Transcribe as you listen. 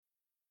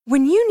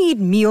When you need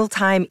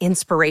mealtime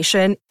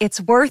inspiration,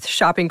 it's worth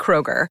shopping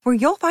Kroger, where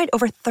you'll find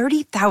over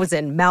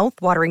 30,000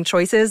 mouth-watering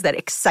choices that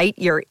excite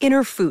your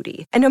inner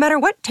foodie. And no matter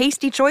what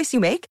tasty choice you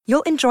make,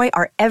 you'll enjoy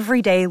our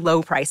everyday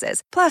low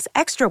prices, plus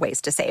extra ways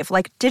to save,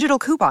 like digital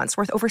coupons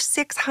worth over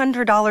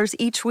 $600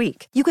 each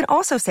week. You can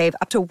also save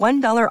up to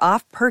 $1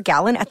 off per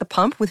gallon at the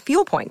pump with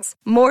fuel points.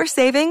 More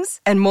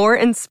savings and more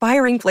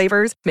inspiring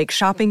flavors make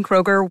shopping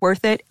Kroger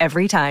worth it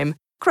every time.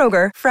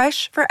 Kroger,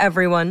 fresh for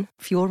everyone.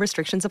 Fuel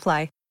restrictions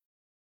apply.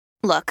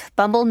 Look,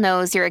 Bumble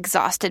knows you're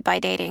exhausted by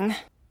dating.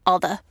 All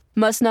the,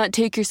 must not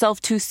take yourself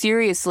too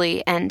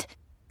seriously, and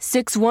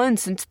 6'1"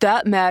 since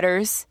that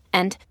matters,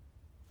 and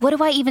what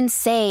do I even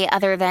say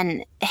other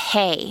than,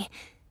 hey?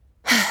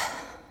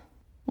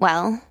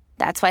 Well,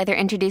 that's why they're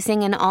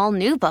introducing an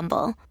all-new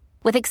Bumble,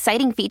 with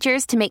exciting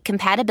features to make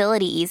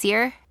compatibility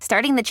easier,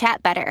 starting the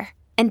chat better,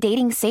 and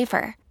dating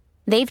safer.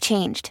 They've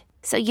changed,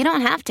 so you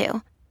don't have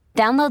to.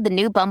 Download the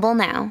new Bumble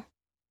now.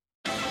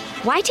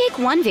 Why take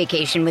one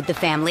vacation with the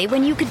family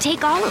when you could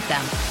take all of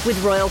them?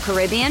 With Royal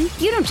Caribbean,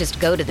 you don't just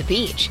go to the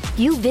beach.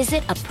 You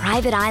visit a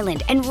private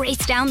island and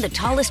race down the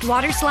tallest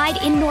water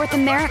slide in North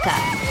America.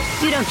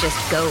 You don't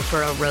just go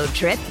for a road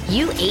trip.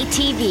 You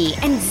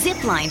ATV and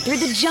zip line through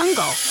the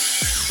jungle.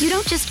 You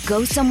don't just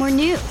go somewhere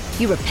new.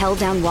 You rappel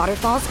down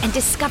waterfalls and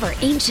discover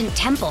ancient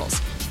temples.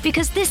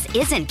 Because this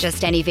isn't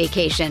just any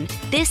vacation.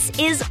 This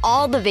is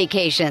all the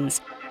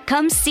vacations.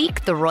 Come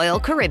seek the Royal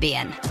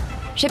Caribbean.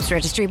 Ships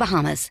Registry,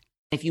 Bahamas.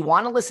 If you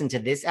want to listen to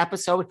this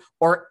episode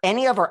or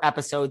any of our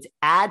episodes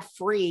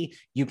ad-free,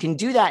 you can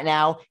do that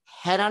now.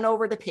 Head on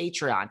over to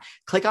Patreon.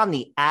 Click on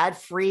the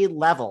ad-free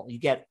level. You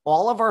get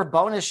all of our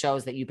bonus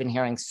shows that you've been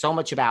hearing so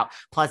much about.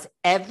 Plus,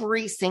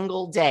 every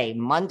single day,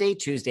 Monday,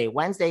 Tuesday,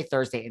 Wednesday,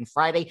 Thursday, and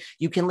Friday,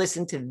 you can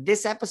listen to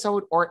this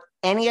episode or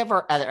any of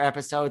our other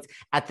episodes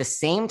at the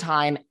same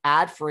time,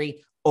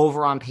 ad-free,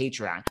 over on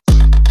Patreon.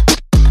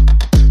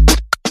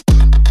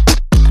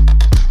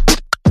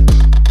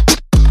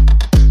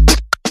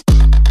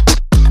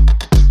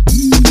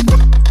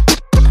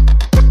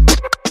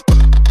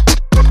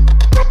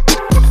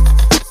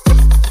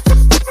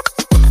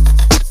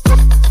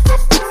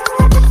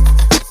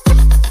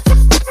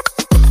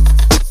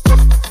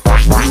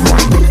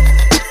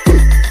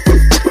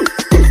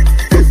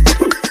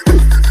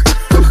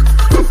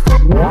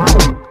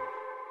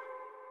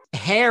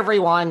 Hey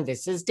everyone,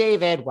 this is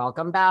David.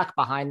 Welcome back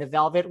behind the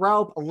velvet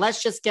rope.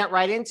 Let's just get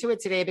right into it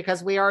today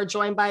because we are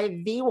joined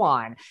by the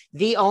one,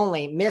 the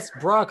only Miss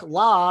Brooke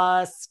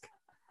Lusk.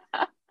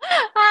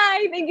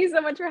 Hi, thank you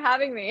so much for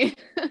having me.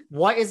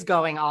 What is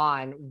going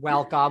on?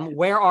 Welcome.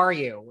 Where are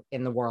you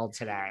in the world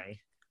today?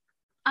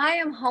 I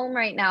am home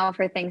right now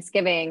for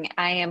Thanksgiving.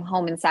 I am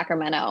home in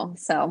Sacramento.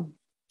 So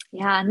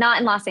yeah, not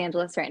in Los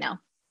Angeles right now.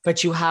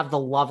 But you have the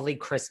lovely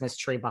Christmas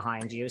tree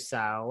behind you,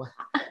 so...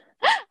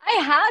 I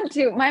had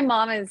to. My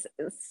mom is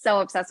so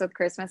obsessed with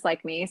Christmas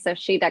like me. So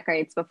she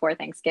decorates before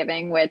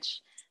Thanksgiving,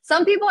 which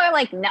some people are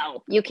like,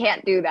 no, you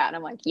can't do that. And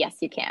I'm like, yes,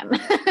 you can.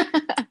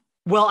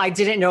 Well, I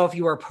didn't know if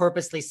you were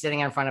purposely sitting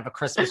in front of a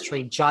Christmas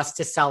tree just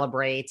to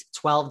celebrate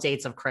 12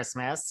 dates of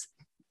Christmas.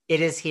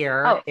 It is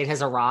here. Oh. It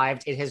has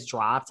arrived. It has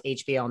dropped.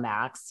 HBO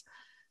Max.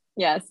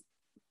 Yes.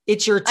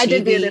 It's your TV. I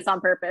did do this on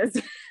purpose.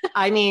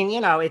 I mean, you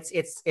know,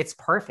 it's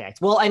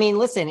perfect. Well, I mean,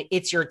 listen,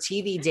 it's your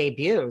TV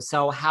debut.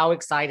 So how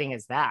exciting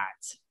is that?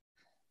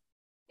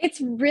 It's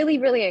really,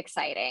 really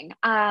exciting.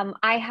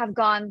 I have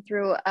gone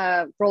through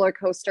a roller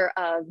coaster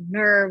of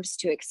nerves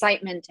to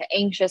excitement to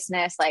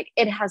anxiousness. Like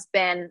it has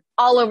been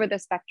all over the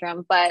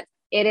spectrum, but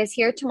it is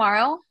here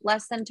tomorrow,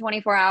 less than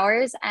 24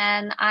 hours.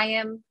 And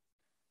I'm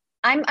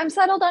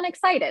settled on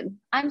excited.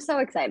 I'm so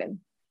excited.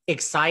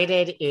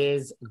 Excited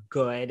is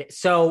good.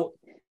 So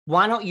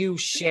why don't you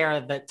share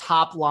the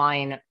top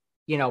line,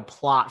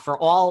 plot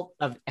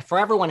for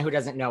everyone who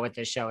doesn't know what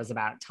this show is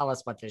about. Tell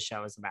us what this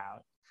show is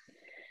about.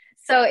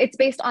 So it's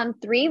based on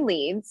 3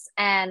 leads.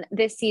 And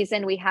this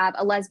season we have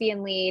a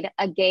lesbian lead,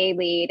 a gay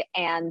lead,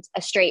 and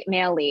a straight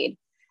male lead.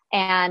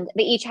 And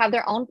they each have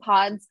their own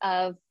pods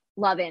of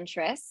love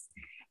interests.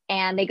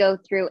 And they go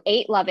through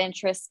 8 love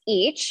interests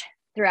each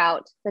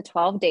throughout the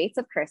 12 dates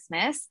of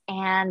Christmas.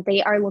 And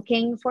they are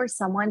looking for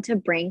someone to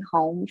bring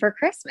home for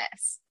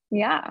Christmas.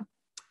 Yeah.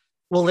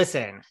 Well,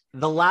 listen,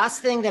 the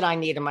last thing that I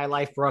need in my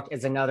life, Brooke,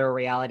 is another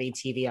reality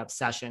TV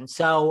obsession.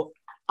 So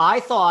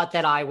I thought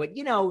that I would,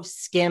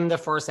 skim the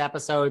first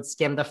episode,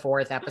 skim the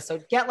 4th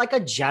episode, get like a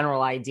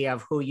general idea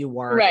of who you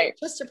were, right,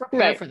 just to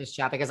prepare for this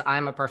chat because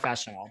I'm a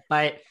professional.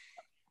 But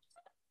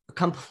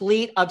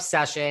complete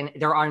obsession.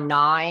 There are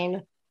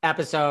 9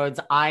 episodes.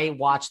 I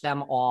watched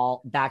them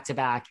all back to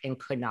back and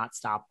could not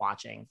stop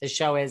watching. The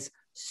show is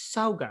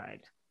so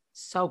good.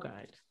 So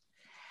good.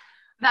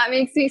 That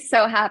makes me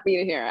so happy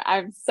to hear.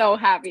 I'm so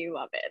happy you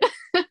love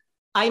it.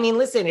 I mean,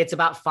 listen, it's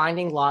about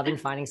finding love and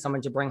finding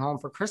someone to bring home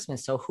for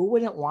Christmas. So who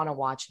wouldn't want to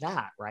watch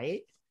that,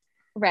 right?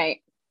 Right.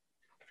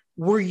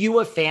 Were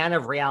you a fan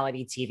of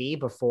reality TV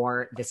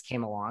before this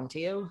came along to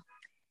you?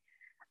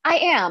 I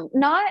am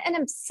not an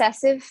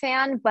obsessive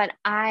fan, but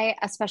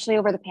especially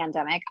over the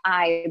pandemic,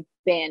 I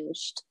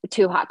binged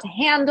Too Hot to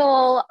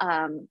Handle.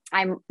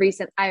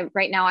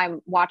 Right now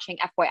I'm watching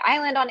F-Boy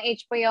Island on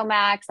HBO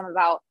Max. I'm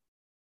about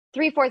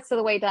 3/4 of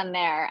the way done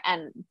there.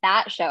 And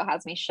that show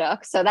has me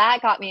shook. So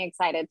that got me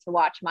excited to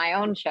watch my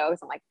own shows.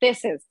 I'm like,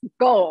 this is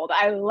gold.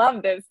 I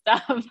love this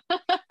stuff.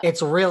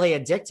 It's really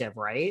addictive,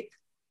 right?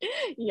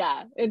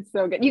 Yeah, it's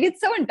so good. You get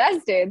so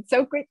invested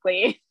so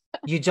quickly.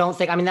 You don't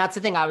think, I mean, that's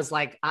the thing. I was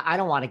like, I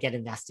don't want to get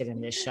invested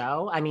in this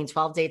show. I mean,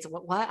 12 Dates,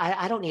 what?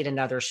 I don't need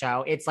another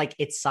show. It's like,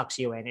 it sucks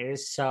you in. It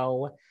is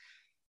so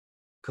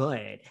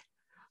good.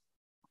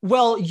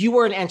 Well, you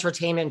were an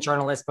entertainment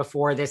journalist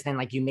before this, then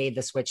like you made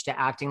the switch to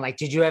acting. Like,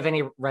 did you have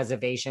any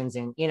reservations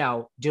in,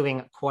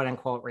 doing quote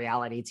unquote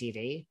reality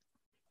TV?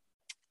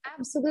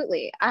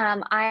 Absolutely.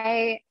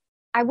 I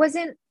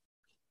wasn't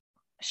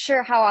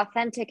sure how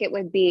authentic it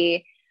would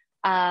be.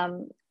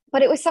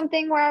 But it was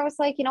something where I was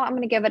like, I'm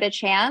going to give it a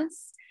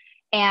chance.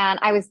 And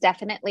I was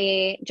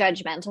definitely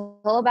judgmental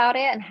about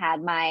it and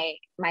had my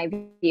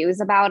views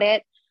about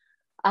it.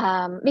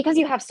 Because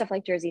you have stuff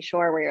like Jersey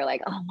Shore where you're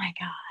like, oh my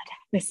God,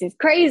 this is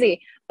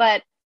crazy.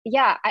 But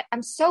yeah,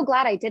 I'm so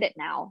glad I did it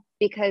now,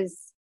 because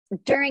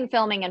during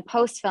filming and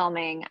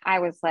post-filming, I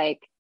was like,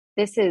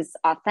 this is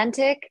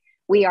authentic.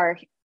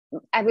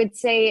 I would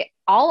say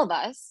all of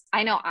us,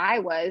 I know I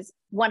was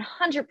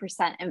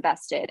 100%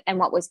 invested in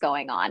what was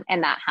going on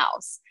in that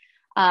house.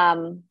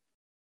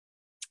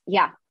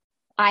 Yeah,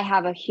 I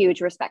have a huge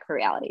respect for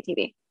reality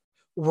TV.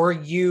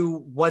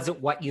 Was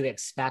it what you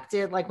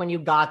expected? Like when you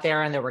got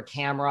there and there were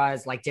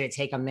cameras, like, did it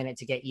take a minute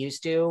to get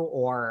used to,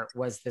 or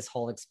was this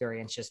whole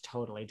experience just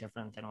totally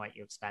different than what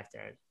you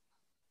expected?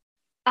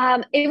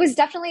 It was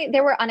definitely,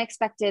 there were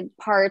unexpected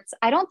parts.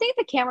 I don't think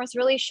the cameras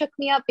really shook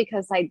me up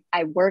because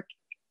I work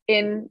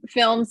in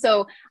film.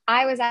 So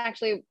I was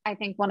actually, I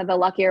think, one of the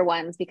luckier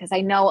ones, because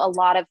I know a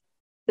lot of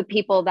the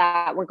people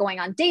that were going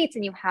on dates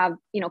and you have,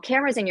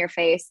 cameras in your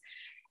face.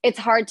 It's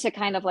hard to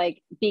kind of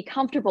like be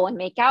comfortable and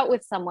make out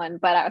with someone.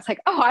 But I was like,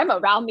 oh, I'm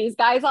around these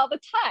guys all the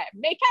time.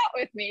 Make out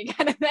with me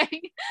kind of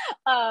thing.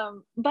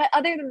 But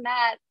other than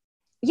that,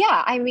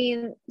 yeah, I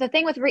mean, the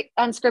thing with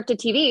unscripted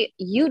TV,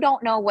 you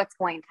don't know what's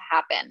going to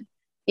happen.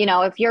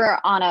 If you're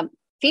on a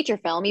feature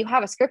film, you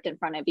have a script in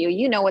front of you,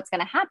 you know what's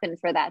going to happen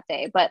for that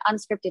day. But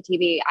unscripted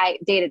TV,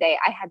 day to day,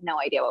 I had no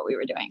idea what we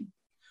were doing.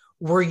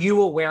 Were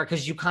you aware,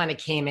 because you kind of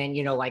came in,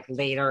 like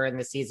later in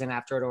the season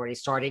after it already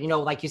started,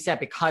 like you said,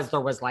 because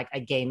there was like a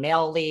gay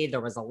male lead,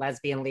 there was a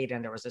lesbian lead,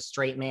 and there was a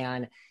straight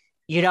man,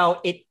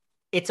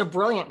 it's a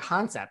brilliant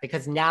concept,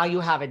 because now you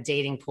have a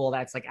dating pool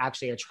that's like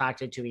actually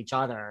attracted to each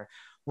other.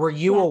 Were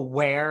you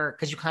aware,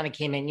 because you kind of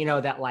came in,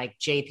 that like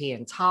JP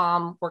and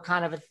Tom were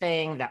kind of a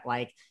thing, that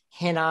like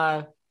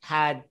Hannah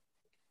had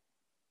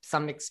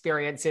some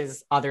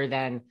experiences other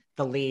than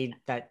the lead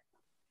that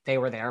they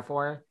were there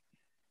for?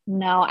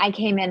 No, I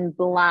came in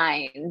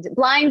blind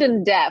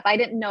and deaf. I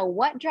didn't know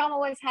what drama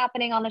was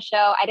happening on the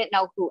show. I didn't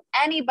know who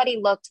anybody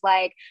looked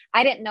like.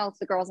 I didn't know if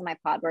the girls in my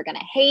pod were going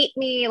to hate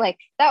me. Like,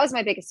 that was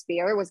my biggest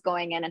fear, was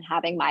going in and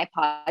having my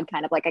pod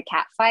kind of like a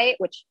cat fight,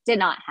 which did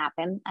not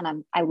happen.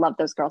 And I love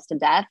those girls to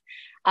death.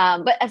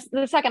 But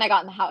the second I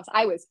got in the house,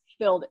 I was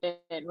filled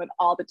in with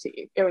all the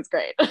tea. It was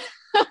great.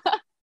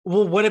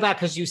 Well, what about,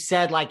 because you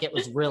said like it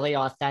was really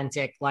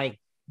authentic, like,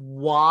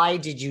 why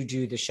did you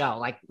do the show?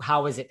 Like,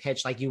 how was it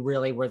pitched? Like, you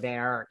really were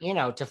there,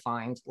 to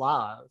find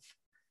love.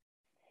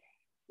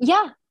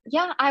 Yeah,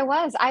 I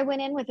was. I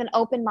went in with an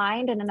open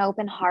mind and an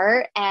open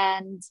heart.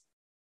 And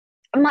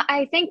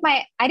I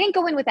didn't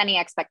go in with any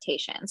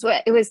expectations.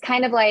 It was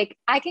kind of like,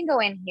 I can go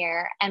in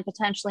here and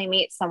potentially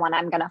meet someone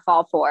I'm going to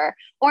fall for,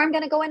 or I'm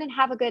going to go in and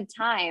have a good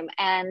time.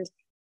 And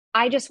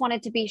I just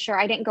wanted to be sure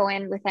I didn't go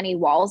in with any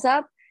walls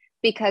up,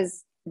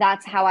 because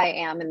that's how I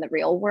am in the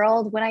real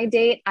world. When I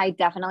date, I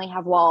definitely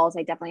have walls.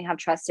 I definitely have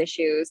trust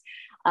issues.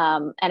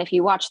 And if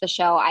you watch the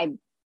show,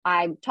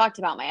 I talked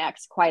about my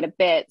ex quite a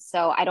bit.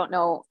 So I don't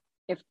know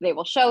if they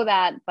will show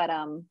that, but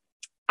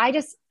I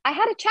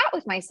had a chat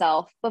with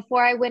myself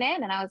before I went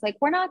in, and I was like,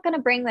 we're not going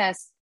to bring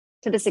this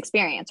to this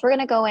experience. We're going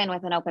to go in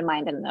with an open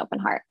mind and an open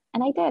heart.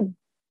 And I did.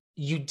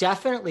 You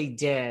definitely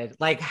did.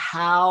 Like,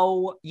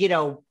 how,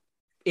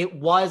 it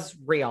was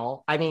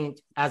real. I mean,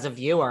 as a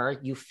viewer,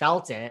 you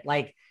felt it.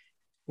 Like,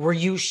 were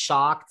you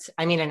shocked?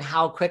 I mean, and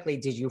how quickly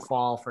did you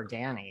fall for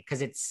Danny?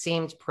 Because it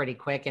seemed pretty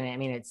quick. And I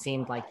mean, it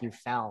seemed like you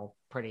fell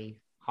pretty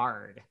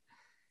hard.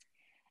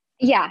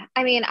 Yeah.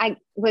 I mean, I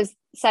was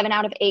 7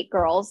 out of 8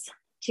 girls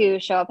to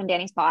show up in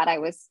Danny's pod. I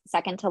was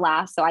second to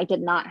last. So I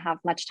did not have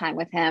much time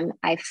with him.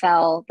 I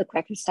fell the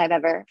quickest I've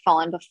ever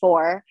fallen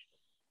before.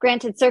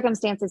 Granted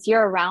circumstances,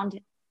 you're around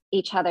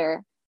each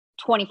other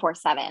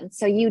 24/7.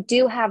 So you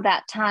do have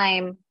that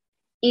time,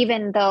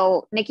 even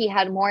though Nikki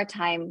had more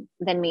time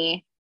than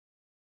me.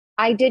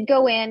 I did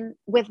go in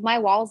with my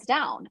walls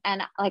down.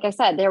 And like I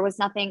said, there was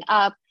nothing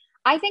up.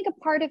 I think a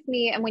part of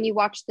me, and when you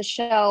watch the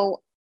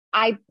show,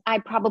 I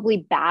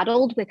probably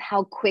battled with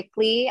how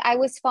quickly I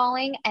was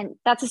falling. And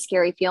that's a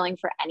scary feeling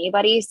for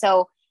anybody.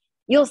 So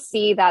you'll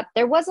see that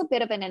there was a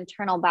bit of an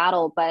internal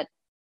battle, but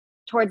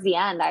towards the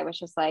end, I was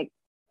just like,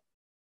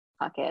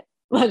 fuck it.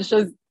 Let's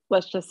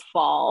let's just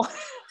fall.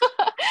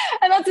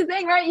 And that's the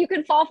thing, right? You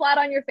can fall flat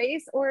on your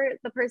face, or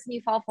the person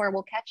you fall for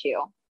will catch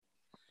you.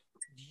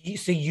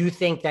 So you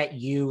think that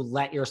you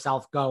let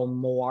yourself go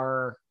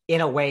more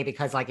in a way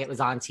because like it was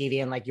on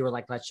TV and like you were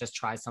like, let's just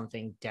try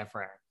something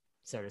different,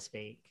 so to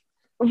speak.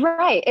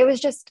 Right. It was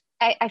just,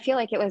 I feel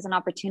like it was an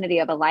opportunity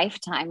of a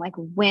lifetime. Like,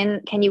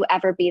 when can you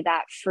ever be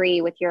that free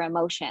with your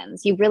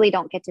emotions? You really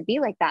don't get to be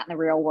like that in the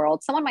real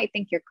world. Someone might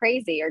think you're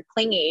crazy or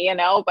clingy, you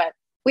know, but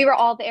we were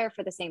all there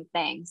for the same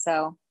thing.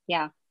 So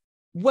yeah.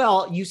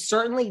 Well, you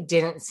certainly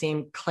didn't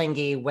seem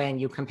clingy when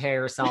you compare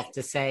yourself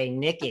to, say,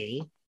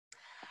 Nikki.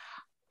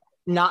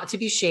 Not to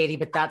be shady,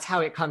 but that's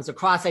how it comes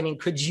across. I mean,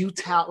 could you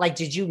tell, like,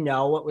 did you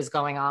know what was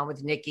going on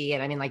with Nikki?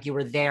 And I mean, like, you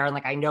were there and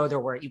like, I know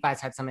you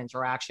guys had some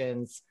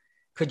interactions.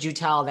 Could you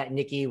tell that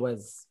Nikki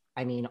was,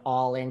 I mean,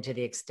 all in to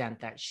the extent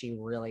that she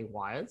really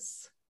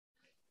was?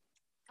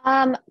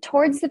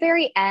 Towards the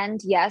very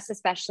end, yes,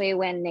 especially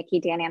when Nikki,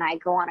 Danny, and I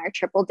go on our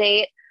triple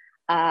date.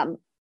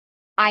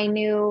 I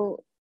knew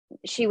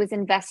she was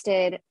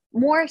invested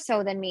more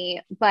so than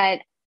me, but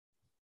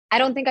I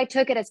don't think I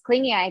took it as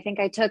clingy. I think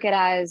I took it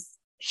as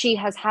she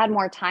has had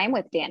more time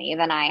with Danny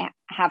than I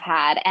have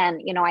had.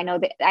 And, you know, I know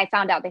that I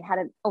found out they had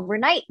an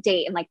overnight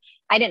date and like,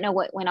 I didn't know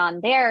what went on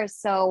there.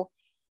 So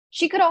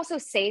she could also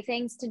say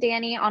things to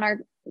Danny on our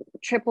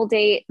triple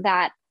date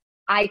that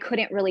I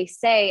couldn't really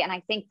say. And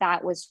I think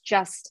that was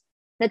just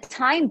the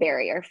time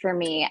barrier for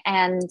me.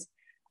 And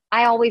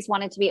I always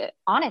wanted to be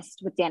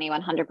honest with Danny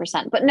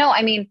 100%. But no,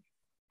 I mean,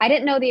 I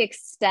didn't know the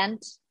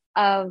extent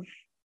of,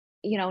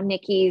 you know,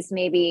 Nikki's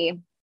maybe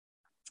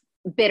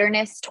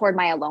bitterness toward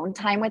my alone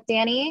time with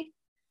Danny.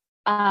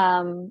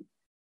 Because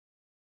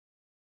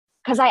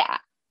I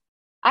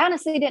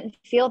honestly didn't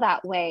feel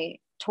that way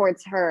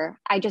towards her.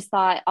 I just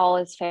thought all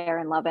is fair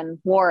in love and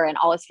war, and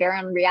all is fair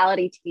in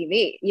reality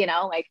TV, you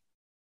know, like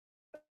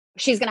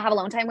she's going to have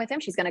alone time with him.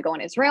 She's going to go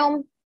in his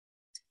room.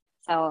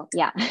 So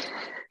yeah.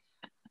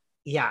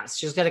 Yes,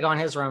 she's going to go in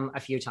his room a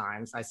few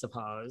times, I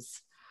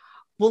suppose.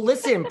 Well,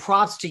 listen,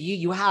 props to you.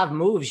 You have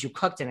moves. You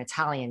cooked an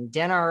Italian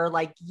dinner.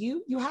 Like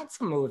you had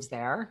some moves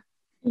there.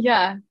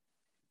 Yeah.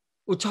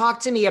 Well,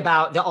 talk to me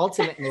about the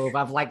ultimate move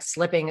of like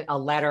slipping a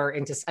letter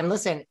into, and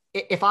listen,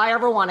 if I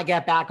ever want to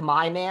get back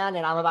my man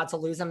and I'm about to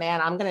lose a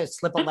man, I'm going to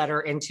slip a letter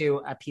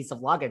into a piece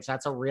of luggage.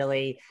 That's a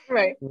really,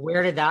 right.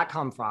 Where did that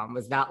come from?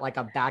 Was that like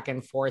a back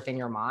and forth in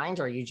your mind,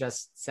 or you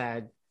just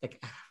said,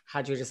 like,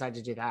 how'd you decide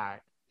to do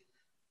that?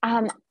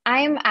 I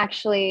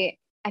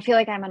feel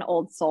like I'm an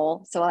old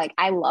soul. So like,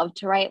 I love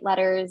to write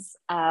letters.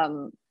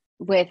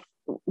 With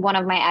one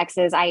of my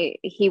exes,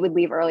 he would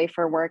leave early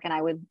for work and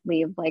I would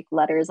leave like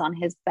letters on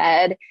his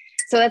bed.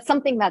 So that's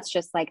something that's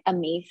just like a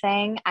me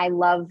thing. I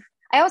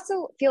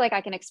also feel like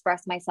I can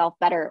express myself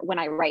better when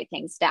I write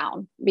things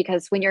down,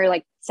 because when you're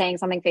like saying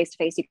something face to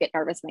face, you get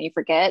nervous and then you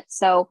forget.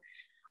 So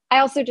I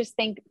also just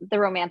think the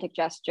romantic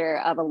gesture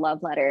of a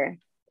love letter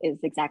is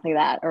exactly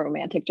that, a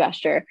romantic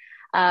gesture.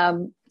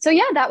 So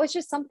yeah, that was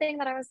just something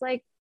that I was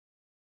like,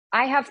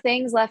 I have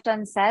things left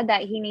unsaid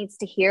that he needs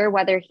to hear,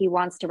 whether he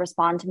wants to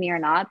respond to me or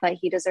not, but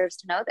he deserves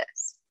to know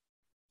this.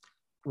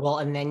 Well,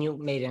 and then you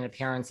made an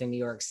appearance in New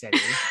York City.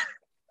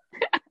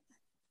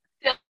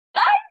 Did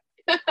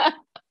I?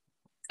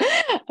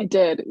 I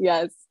did,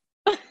 yes.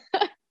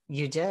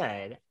 You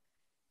did.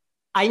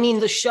 I mean,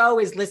 the show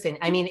is, listen,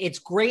 I mean, it's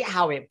great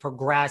how it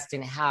progressed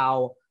and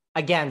how,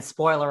 again,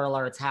 spoiler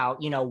alerts, how,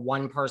 you know,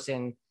 one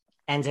person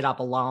ended up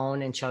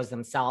alone and chose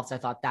themselves. I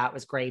thought that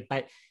was great.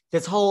 But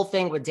this whole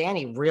thing with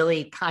Danny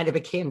really kind of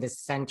became the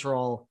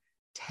central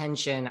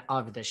tension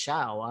of the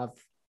show of,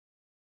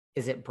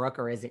 is it Brooke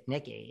or is it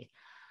Nikki?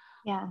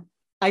 Yeah.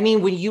 I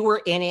mean, when you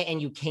were in it and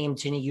you came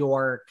to New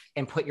York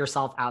and put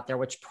yourself out there,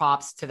 which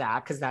props to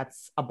that, because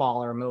that's a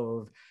baller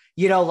move,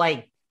 you know,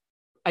 like,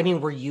 I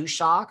mean, were you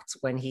shocked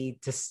when he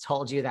just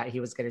told you that he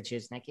was going to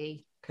choose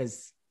Nikki?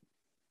 Because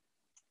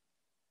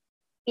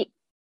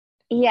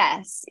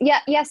yes. Yeah.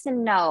 Yes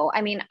and no.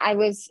 I mean, I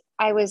was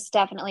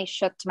definitely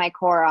shook to my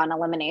core on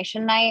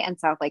elimination night in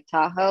South Lake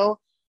Tahoe.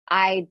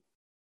 I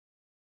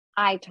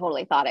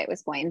totally thought it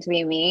was going to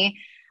be me.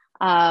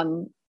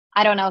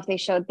 I don't know if they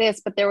showed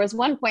this, but there was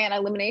one point in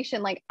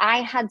elimination, like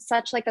I had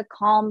such like a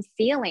calm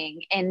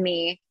feeling in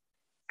me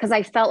because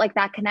I felt like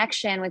that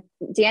connection with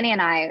Danny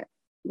and I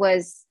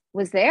was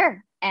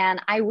there.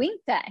 And I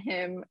winked at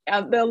him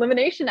at the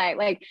elimination night.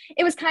 Like,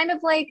 it was kind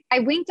of like, I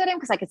winked at him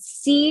because I could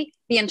see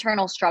the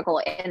internal struggle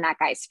in that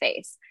guy's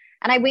face.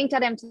 And I winked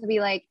at him to be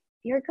like,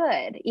 you're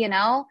good, you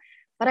know,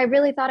 but I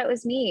really thought it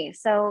was me.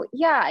 So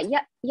yeah,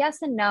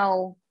 yes and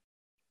no,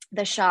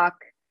 the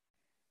shock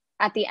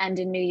at the end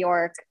in New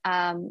York.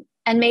 And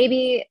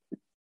maybe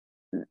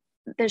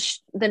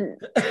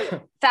the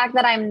fact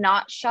that I'm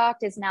not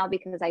shocked is now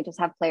because I just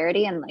have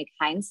clarity and like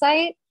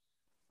hindsight.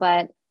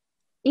 But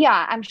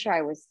yeah, I'm sure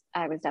I was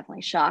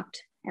definitely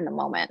shocked in the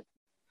moment.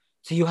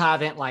 So you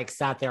haven't like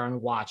sat there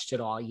and watched it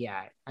all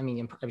yet. I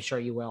mean, I'm sure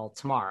you will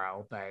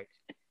tomorrow, but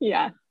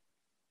yeah.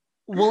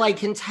 Well, I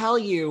can tell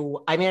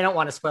you, I mean, I don't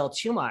want to spoil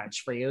too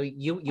much for you.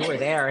 You were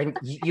there and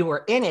you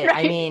were in it.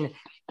 Right. I mean,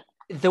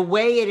 the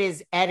way it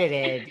is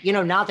edited, you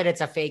know, not that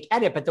it's a fake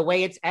edit, but the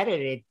way it's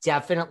edited, it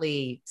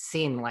definitely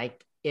seemed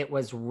like it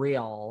was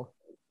real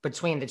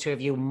between the two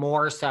of you,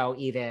 more so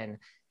even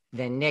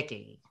than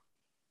Nikki.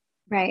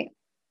 Right.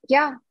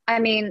 Yeah. I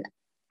mean,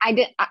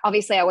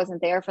 obviously I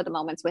wasn't there for the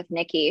moments with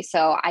Nikki,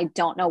 so I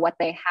don't know what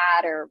they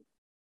had, or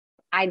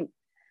I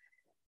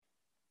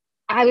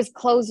was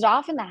closed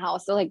off in the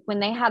house. So like when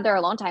they had their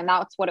alone time,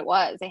 that's what it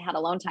was. They had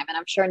alone time, and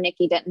I'm sure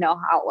Nikki didn't know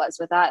how it was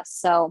with us.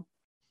 So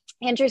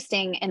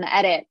interesting in the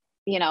edit,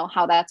 you know,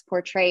 how that's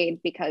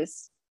portrayed,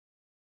 because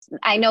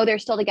I know they're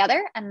still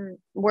together and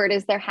word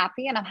is they're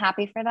happy, and I'm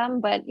happy for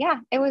them. But yeah,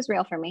 it was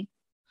real for me.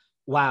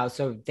 Wow.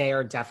 So they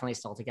are definitely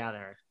still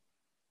together.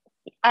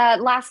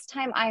 Last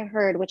time I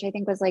heard, which I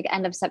think was like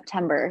end of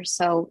September.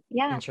 So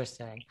yeah.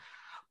 Interesting.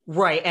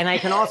 Right. And I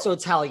can also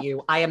tell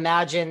you, I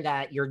imagine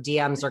that your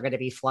DMs are going to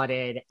be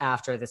flooded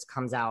after this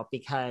comes out,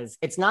 because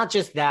it's not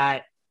just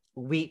that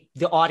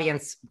the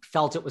audience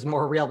felt it was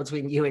more real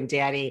between you and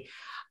Danny.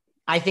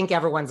 I think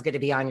everyone's going to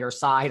be on your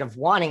side of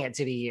wanting it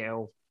to be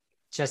you.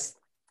 Just,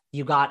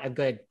 you got a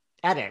good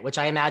edit, which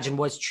I imagine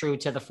was true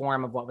to the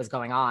form of what was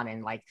going on.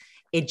 And like,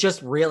 it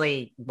just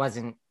really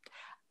wasn't,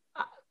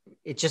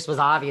 it just was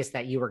obvious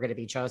that you were going to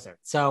be chosen.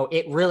 So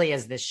it really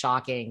is this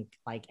shocking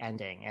like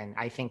ending. And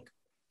I think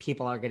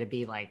people are going to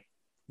be like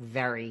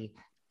very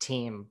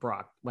team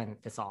Brooke when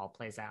this all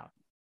plays out.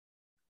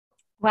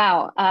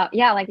 Wow.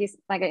 Yeah. Like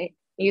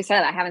you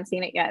said, I haven't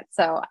seen it yet.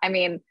 So, I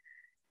mean,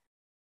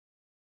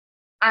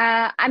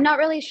 I'm not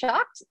really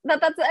shocked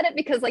that that's the edit,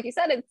 because like you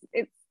said,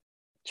 it's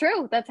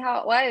true. That's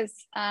how it was.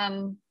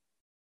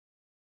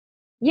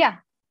 Yeah.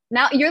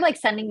 Now you're like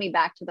sending me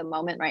back to the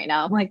moment right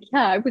now. I'm like,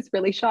 yeah, I was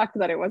really shocked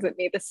that it wasn't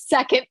me the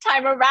second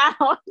time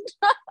around.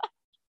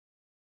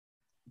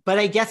 But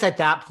I guess at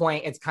that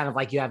point, it's kind of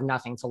like you have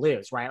nothing to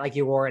lose, right? Like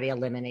you were already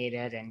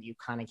eliminated and you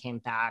kind of came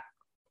back.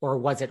 Or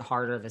was it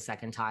harder the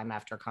second time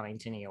after coming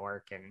to New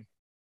York? And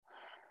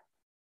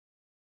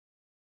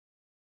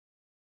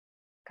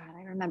God,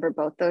 I remember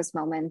both those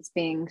moments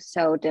being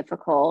so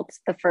difficult.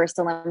 The first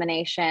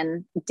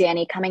elimination,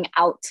 Danny coming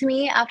out to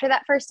me after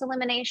that first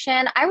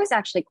elimination. I was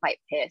actually quite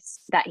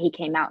pissed that he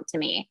came out to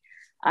me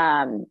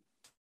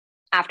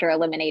after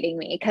eliminating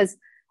me, because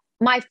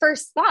my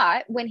first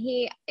thought when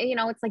he, you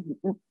know, it's like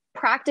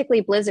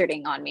practically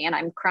blizzarding on me and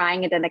I'm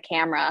crying into the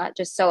camera,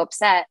 just so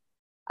upset.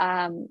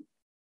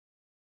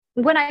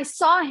 When I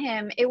saw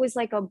him, it was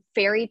like a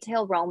fairy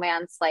tale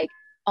romance, like,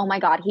 oh my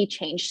God, he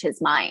changed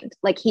his mind.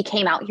 Like he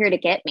came out here to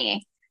get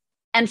me.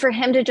 And for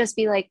him to just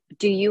be like,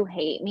 do you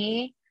hate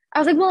me? I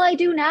was like, well, I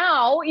do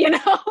now, you know,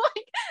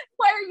 like,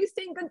 why are you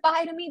saying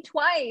goodbye to me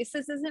twice?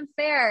 This isn't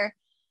fair.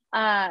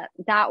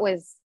 That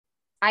was,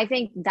 I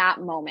think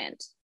that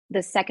moment,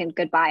 the second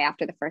goodbye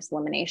after the first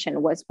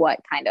elimination, was what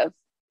kind of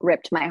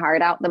ripped my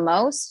heart out the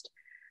most.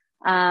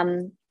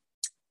 I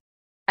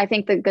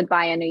think the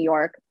goodbye in New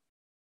York,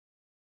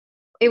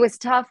 it was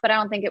tough, but I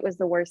don't think it was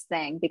the worst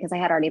thing because I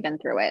had already been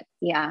through it.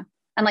 Yeah.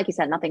 And like you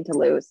said, nothing to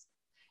lose.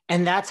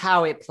 And that's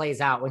how it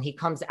plays out. When he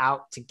comes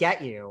out to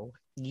get you,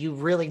 you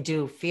really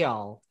do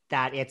feel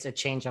that it's a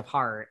change of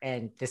heart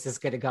and this is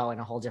going to go in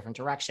a whole different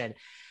direction.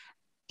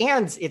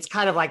 And it's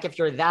kind of like if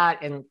you're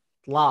that in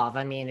love,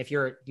 I mean, if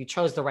you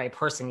chose the right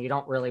person, you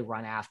don't really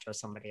run after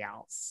somebody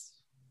else.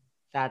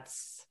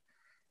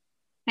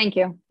 Thank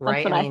you.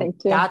 Right. That's what I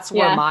think too. That's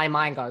where my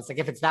mind goes. Like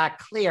if it's that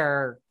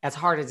clear, as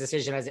hard a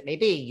decision as it may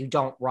be, you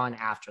don't run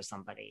after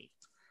somebody.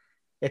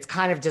 It's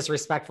kind of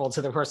disrespectful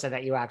to the person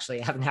that you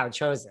actually have now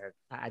chosen.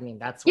 I mean,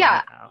 that's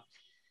what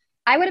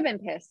I would have been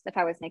pissed if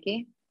I was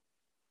Nikki.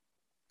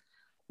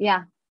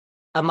 Yeah.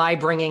 Am I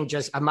bringing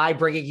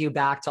you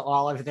back to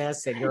all of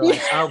this? And you're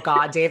like, oh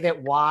God,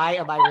 David, why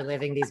am I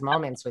reliving these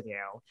moments with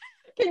you?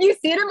 Can you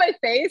see it in my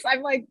face?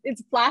 I'm like,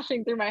 it's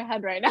flashing through my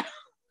head right now.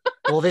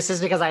 Well, this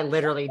is because I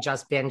literally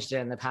just binged it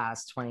in the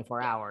past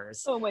 24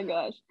 hours. Oh my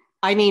gosh.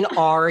 I mean,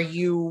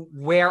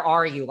 where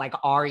are you? Like,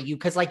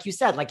 because like you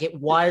said, like it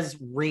was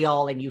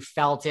real and you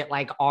felt it.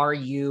 Like, are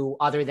you,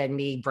 other than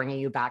me bringing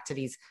you back to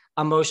these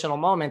emotional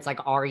moments,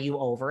 like, are you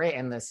over it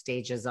in the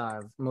stages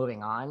of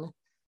moving on?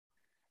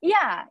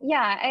 Yeah,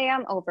 I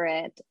am over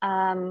it.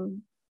 I've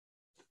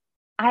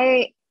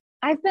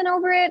been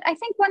over it. I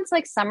think once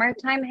like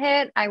summertime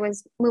hit, I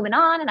was moving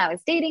on and I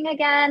was dating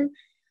again.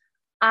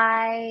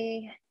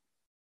 I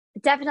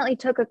definitely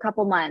took a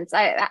couple months.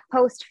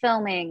 Post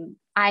filming,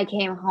 I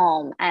came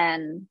home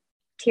and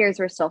tears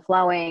were still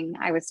flowing.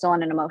 I was still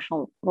on an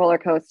emotional roller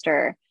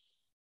coaster.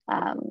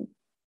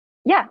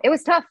 Yeah, it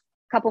was tough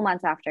a couple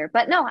months after,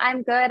 but no,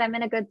 I'm good. I'm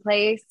in a good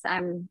place.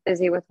 I'm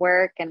busy with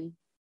work. And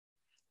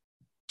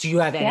do you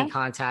have any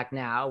contact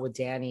now with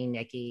Danny,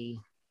 Nikki?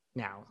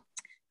 No.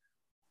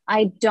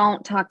 I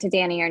don't talk to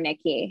Danny or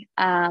Nikki.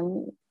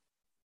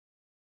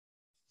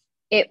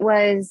 It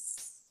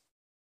was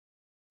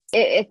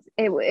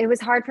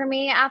hard for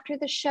me after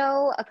the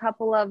show. A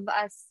couple of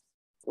us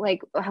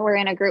like were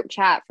in a group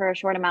chat for a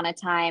short amount of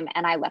time,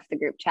 and I left the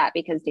group chat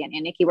because Danny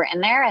and Nikki were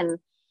in there and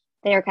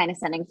they were kind of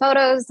sending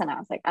photos, and I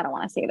was like, I don't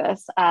want to see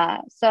this.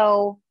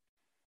 So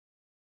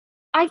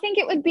I think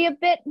it would be a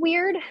bit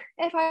weird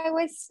if I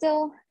was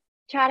still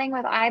chatting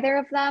with either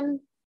of them.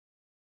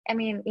 I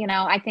mean,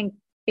 I think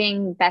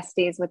being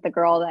besties with the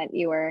girl that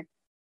you were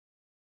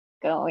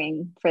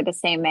going for the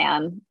same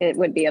man, it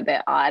would be a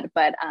bit odd,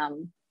 but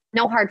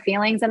no hard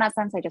feelings in that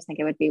sense. I just think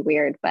it would be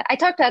weird. But I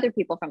talk to other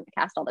people from the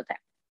cast all the time.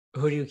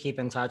 Who do you keep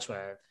in touch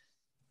with?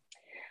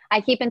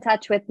 I keep in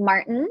touch with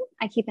Martin.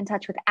 I keep in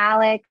touch with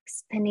Alex,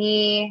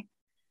 Penny,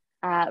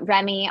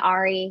 Remy,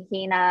 Ari,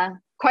 Hina,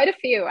 quite a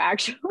few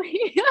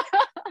actually.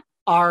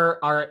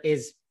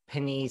 Is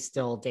Penny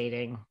still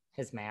dating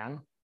his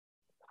man?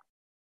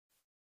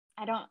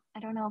 I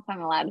don't know if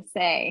I'm allowed to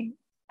say.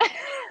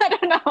 I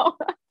don't know.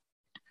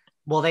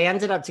 Well, they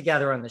ended up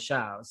together on the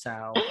show,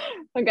 so.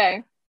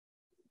 Okay.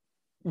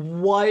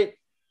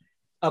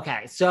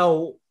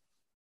 So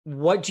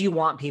what do you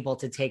want people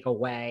to take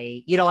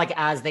away, like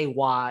as they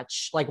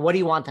watch, like what do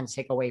you want them to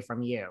take away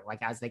from you,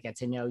 like as they get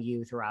to know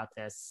you throughout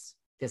these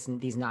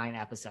 9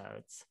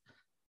 episodes?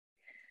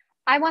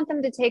 I want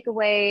them to take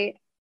away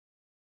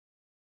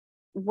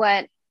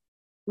what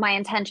my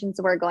intentions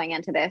were going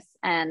into this.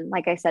 And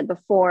like I said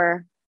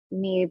before,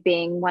 me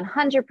being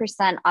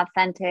 100%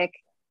 authentic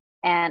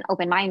and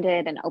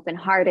open-minded and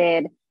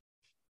open-hearted,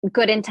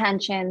 good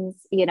intentions,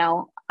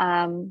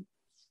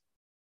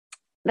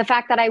 the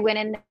fact that I went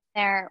in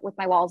there with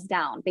my walls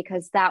down,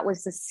 because that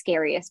was the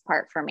scariest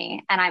part for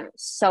me. And I'm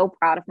so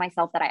proud of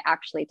myself that I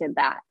actually did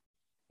that,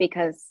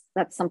 because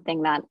that's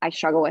something that I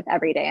struggle with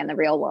every day in the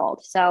real world.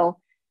 So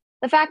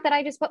the fact that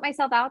I just put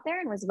myself out there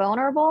and was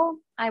vulnerable,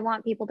 I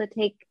want people to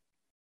take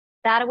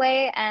that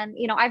away. And,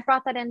 I've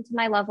brought that into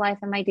my love life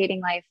and my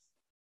dating life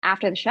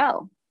after the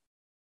show.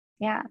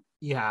 Yeah.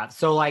 Yeah.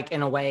 So like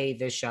in a way,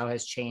 this show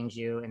has changed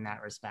you in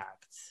that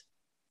respect.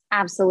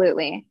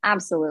 Absolutely.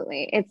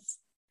 Absolutely.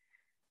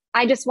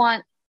 I just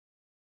want,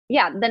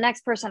 the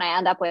next person I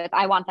end up with,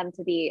 I want them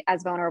to be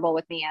as vulnerable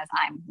with me as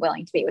I'm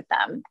willing to be with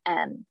them.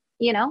 And,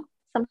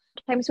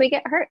 sometimes we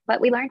get hurt, but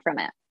we learn from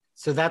it.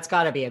 So that's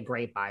got to be a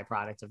great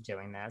byproduct of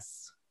doing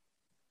this.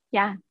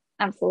 Yeah,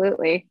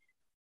 absolutely.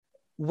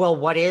 Well,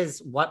 what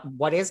is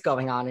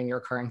going on in your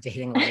current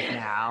dating life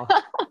now?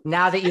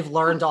 Now that you've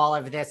learned all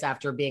of this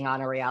after being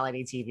on a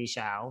reality TV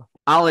show?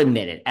 I'll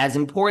admit it, as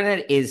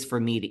important it is for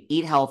me to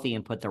eat healthy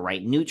and put the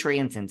right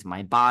nutrients into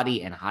my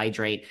body and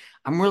hydrate,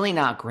 I'm really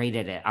not great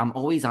at it. I'm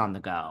always on the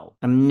go.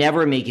 I'm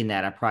never making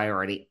that a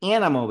priority,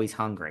 and I'm always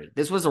hungry.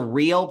 This was a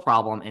real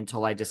problem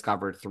until I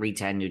discovered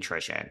 310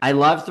 Nutrition. I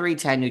love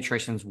 310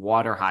 Nutrition's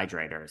water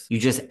hydrators. You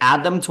just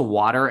add them to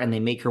water and they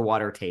make your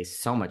water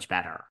taste so much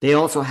better. They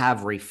also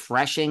have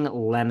refreshing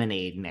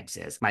lemonade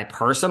mixes. My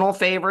personal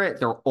favorite,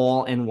 they're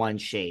all-in-one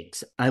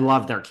shakes. I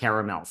love their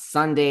caramel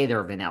sundae,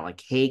 their vanilla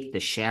cake,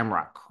 the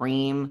shamrock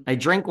cream. I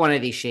drink one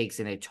of these shakes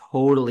and it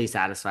totally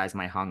satisfies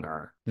my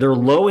hunger. They're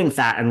low in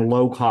fat and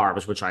low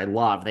carbs, which I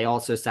love. They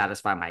also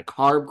satisfy my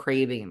carb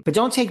craving. But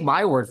don't take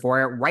my word for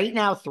it. Right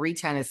now,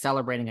 310 is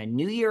celebrating a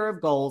new year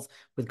of goals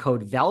with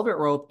code Velvet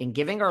Rope and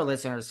giving our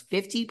listeners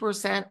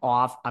 50%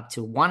 off, up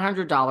to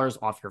 $100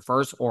 off your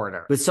first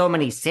order. With so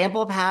many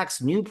sample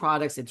packs, new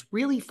products, it's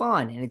really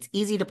fun and it's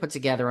easy to put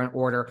together an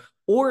order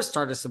or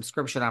start a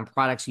subscription on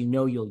products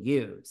you'll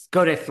use.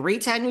 Go to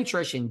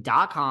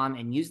 310nutrition.com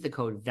and use the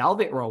code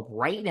Velvet Rope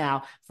right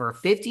now for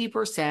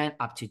 50%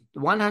 up to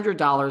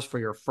 $100 for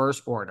your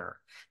first order.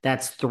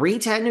 That's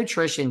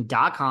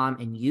 310nutrition.com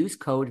and use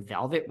code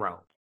Velvet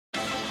Rope.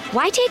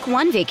 Why take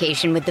one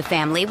vacation with the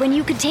family when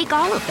you could take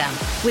all of them?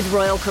 With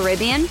Royal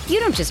Caribbean, you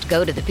don't just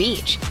go to the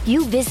beach.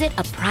 You visit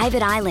a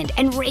private island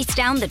and race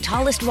down the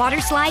tallest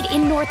water slide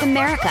in North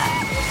America.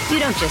 You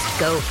don't just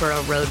go for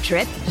a road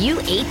trip. You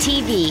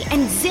ATV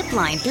and zip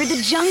line through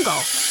the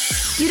jungle.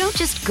 You don't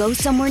just go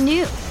somewhere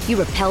new.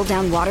 You rappel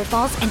down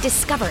waterfalls and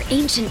discover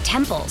ancient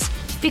temples.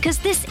 Because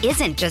this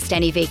isn't just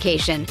any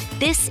vacation.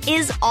 This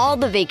is all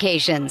the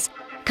vacations.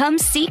 Come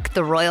seek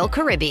the Royal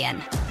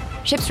Caribbean.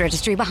 Ships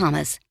Registry,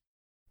 Bahamas.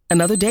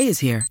 Another day is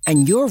here,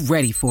 and you're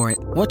ready for it.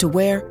 What to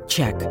wear?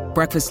 Check.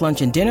 Breakfast,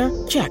 lunch, and dinner?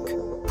 Check.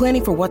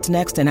 Planning for what's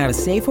next and how to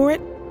save for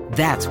it?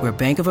 That's where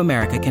Bank of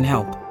America can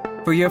help.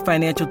 For your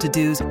financial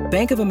to-dos,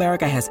 Bank of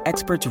America has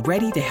experts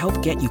ready to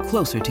help get you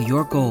closer to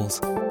your goals.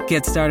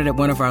 Get started at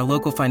one of our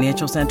local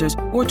financial centers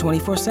or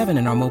 24/7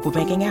 in our mobile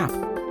banking app.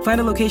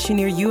 Find a location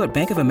near you at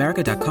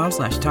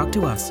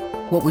bankofamerica.com/talktous.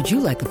 What would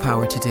you like the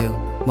power to do?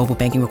 Mobile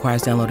banking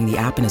requires downloading the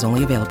app and is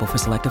only available for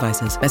select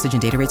devices. Message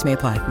and data rates may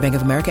apply. Bank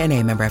of America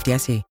NA, member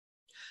FDIC.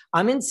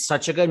 I'm in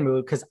such a good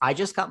mood because I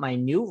just got my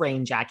new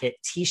rain jacket,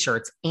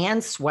 t-shirts,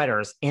 and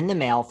sweaters in the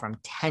mail from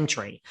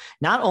Tentry.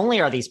 Not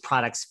only are these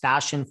products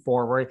fashion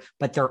forward,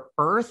 but they're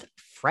earth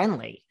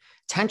friendly.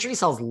 Tentry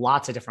sells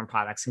lots of different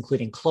products,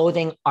 including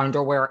clothing,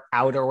 underwear,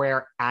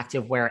 outerwear,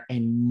 activewear,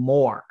 and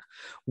more.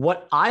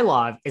 What I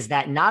love is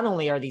that not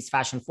only are these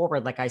fashion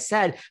forward, like I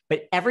said,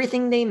 but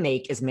everything they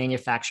make is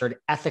manufactured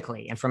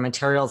ethically and from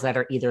materials that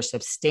are either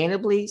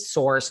sustainably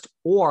sourced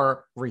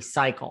or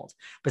recycled.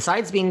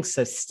 Besides being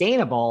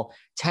sustainable,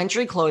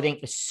 Tentry clothing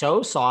is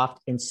so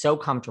soft and so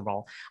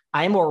comfortable.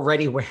 I'm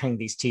already wearing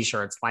these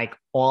t-shirts like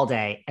all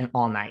day and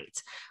all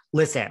night.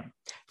 Listen,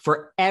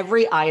 For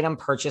every item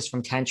purchased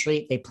from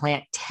Tentree, they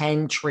plant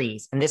 10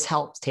 trees, and this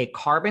helps take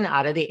carbon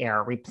out of the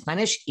air,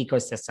 replenish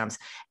ecosystems,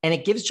 and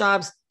it gives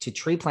jobs to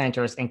tree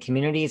planters and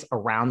communities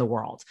around the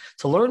world.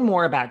 To learn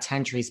more about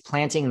Tentree's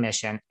planting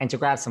mission and to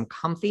grab some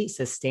comfy,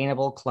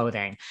 sustainable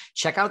clothing,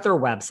 check out their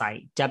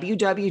website,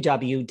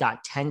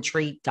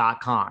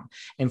 www.tentree.com.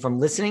 And from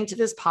listening to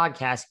this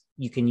podcast,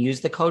 you can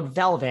use the code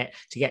VELVET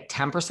to get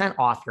 10%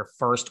 off your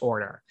first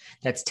order.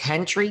 That's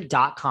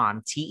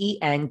tentree.com,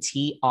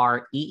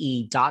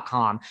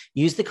 TENTREE.com.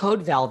 Use the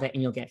code VELVET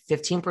and you'll get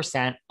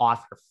 15%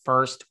 off your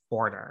first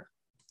order.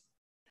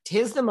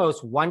 'Tis the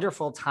most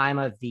wonderful time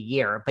of the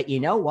year, but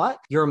you know what?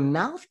 Your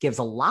mouth gives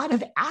a lot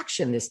of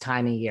action this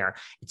time of year.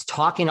 It's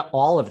talking to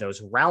all of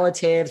those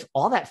relatives,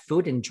 all that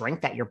food and drink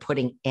that you're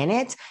putting in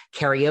it,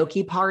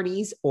 karaoke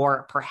parties,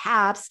 or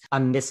perhaps a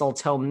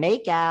mistletoe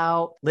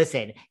makeout.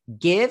 Listen,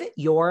 give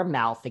your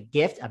mouth the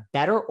gift of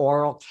better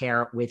oral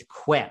care with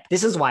Quip.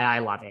 This is why I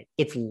love it.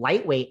 It's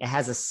lightweight. It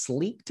has a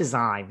sleek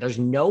design. There's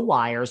no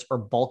wires or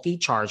bulky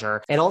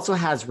charger. It also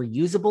has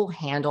reusable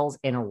handles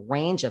in a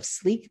range of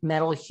sleek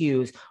metal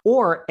hues,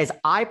 or as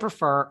I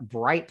prefer,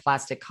 bright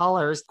plastic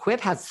colors. Quip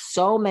has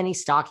so many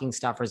stocking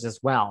stuffers as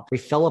well.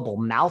 Refillable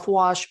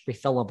mouthwash,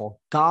 refillable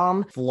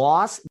gum,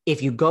 floss.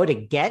 If you go to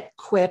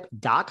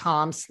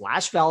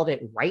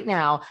getquip.com/velvet right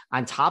now,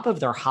 on top of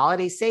their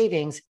holiday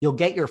savings, you'll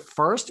get your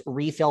first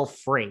refill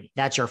free.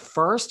 That's your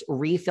first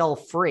refill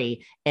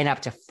free and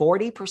up to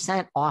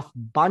 40% off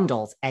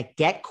bundles at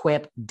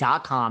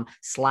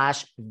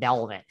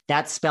getquip.com/velvet.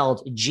 That's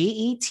spelled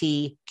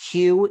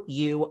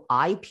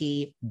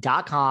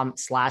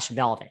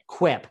GETQUIP.com/velvet.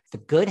 Quip, the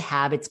good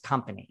habits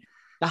company.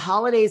 The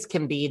holidays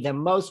can be the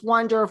most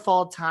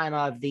wonderful time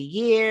of the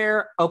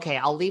year. Okay,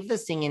 I'll leave the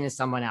singing to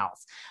someone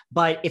else.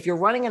 But if you're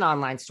running an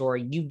online store,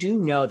 you do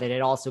know that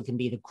it also can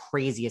be the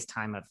craziest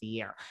time of the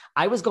year.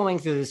 I was going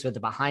through this with the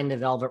Behind the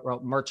Velvet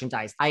Rope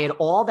merchandise. I had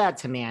all that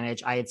to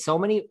manage. I had so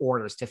many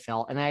orders to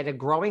fill, and I had a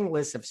growing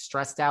list of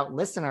stressed out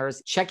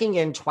listeners checking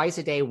in twice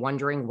a day,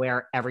 wondering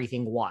where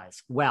everything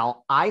was.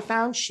 Well, I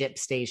found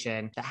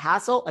ShipStation. The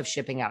hassle of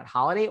shipping out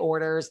holiday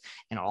orders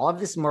and all of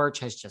this merch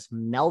has just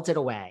melted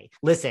away.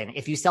 Listen,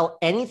 if you sell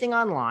anything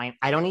online,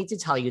 I don't need to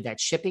tell you that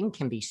shipping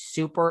can be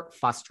super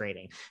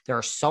frustrating. There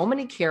are so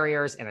many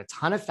carriers and a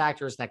ton of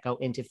factors that go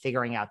into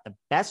figuring out the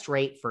best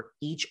rate for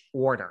each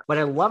order. What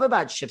I love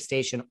about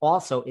ShipStation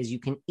also is you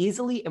can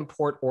easily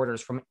import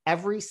orders from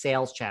every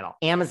sales channel,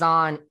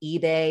 Amazon,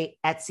 eBay,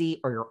 Etsy,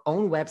 or your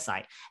own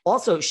website.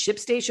 Also,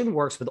 ShipStation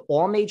works with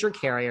all major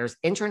carriers,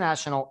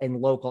 international and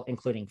local,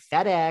 including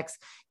FedEx,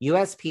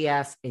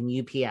 USPS, and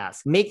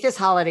UPS. Make this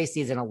holiday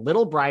season a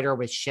little brighter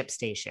with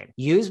ShipStation.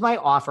 Use my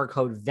offer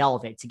code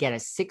VELVET to get a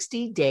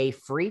 60-day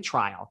free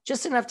trial.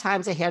 Just enough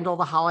time to handle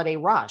the holiday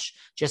rush.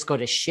 Just go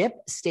to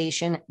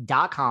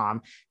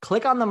ShipStation.com,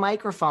 click on the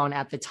microphone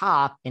at the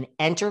top, and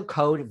enter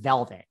code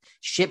VELVET.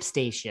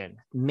 ShipStation.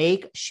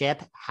 Make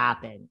ship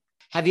happen.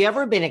 Have you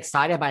ever been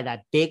excited by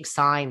that big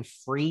sign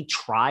free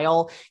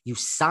trial? You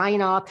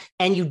sign up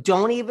and you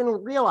don't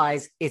even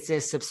realize it's a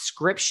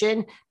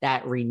subscription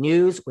that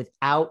renews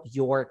without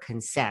your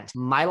consent.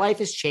 My life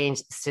has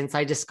changed since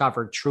I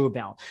discovered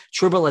Truebill.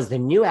 Truebill is the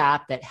new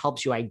app that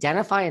helps you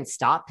identify and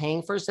stop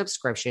paying for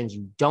subscriptions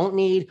you don't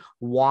need,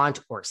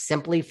 want, or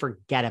simply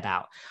forget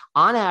about.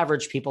 On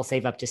average, people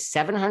save up to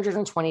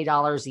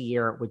 $720 a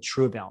year with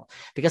Truebill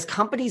because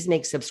companies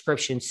make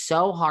subscriptions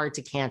so hard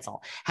to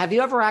cancel. Have you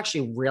ever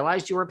actually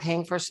realized you were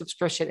paying for a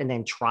subscription and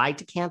then tried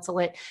to cancel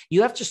it?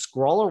 You have to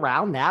scroll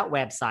around that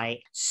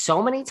website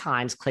so many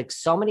times, click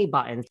so many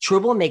buttons.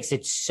 Truebill makes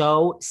it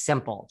so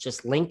simple.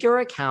 Just link your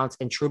accounts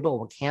and Truebill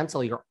will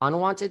cancel your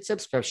unwanted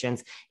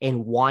subscriptions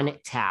in one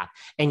tap.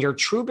 And your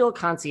Truebill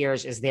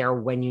concierge is there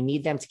when you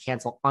need them to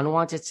cancel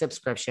unwanted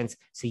subscriptions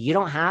so you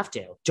don't have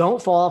to.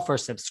 Don't fall for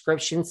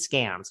subscription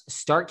scams.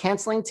 Start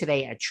canceling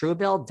today at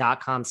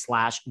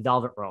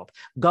truebill.com/velvetrope.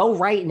 Go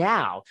right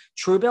now.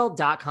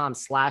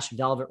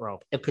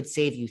 Truebill.com/velvetrope. It could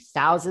save you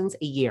thousands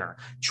a year.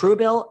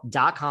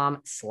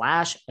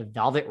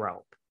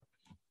 Truebill.com/velvetrope.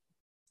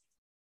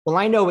 Well,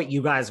 I know what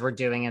you guys were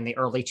doing in the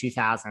early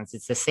 2000s.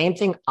 It's the same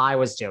thing I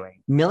was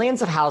doing.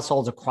 Millions of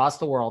households across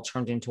the world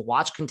turned in to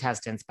watch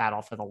contestants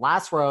battle for the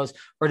last rose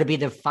or to be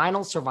the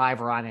final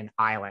survivor on an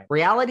island.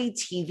 Reality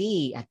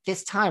TV at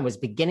this time was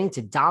beginning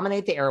to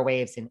dominate the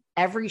airwaves, and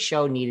every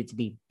show needed to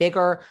be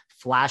bigger,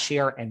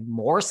 flashier, and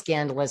more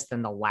scandalous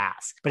than the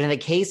last. But in the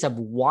case of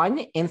one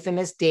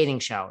infamous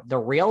dating show, the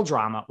real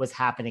drama was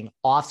happening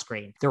off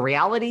screen. The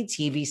reality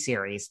TV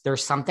series,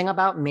 There's Something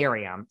About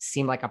Miriam,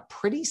 seemed like a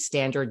pretty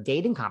standard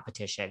dating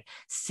competition.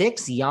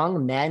 6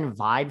 young men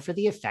vied for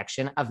the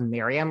affection of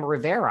Miriam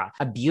Rivera,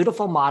 a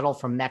beautiful model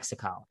from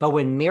Mexico. But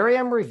when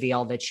Miriam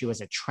revealed that she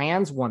was a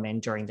trans woman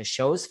during the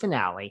show's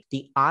finale,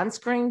 the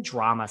on-screen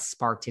drama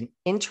sparked an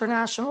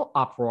international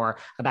uproar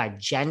about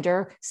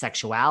gender,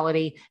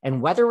 sexuality,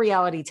 and whether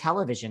reality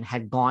television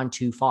had gone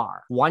too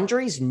far.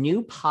 Wondery's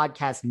new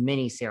podcast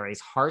miniseries,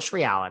 Harsh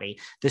Reality,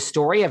 the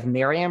story of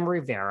Miriam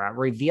Rivera,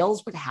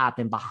 reveals what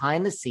happened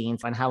behind the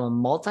scenes on how a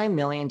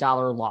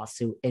multi-million-dollar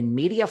lawsuit and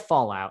media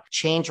fallout fallout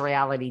changed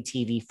reality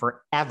TV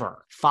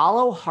forever.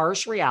 Follow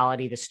Harsh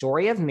Reality, the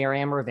story of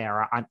Miriam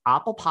Rivera on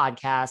Apple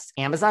Podcasts,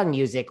 Amazon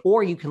Music,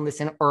 or you can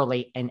listen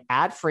early and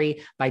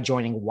ad-free by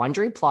joining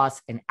Wondery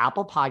Plus in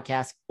Apple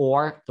Podcasts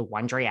or the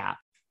Wondery app.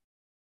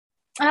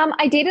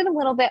 I dated a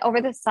little bit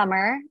over the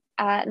summer.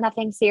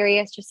 Nothing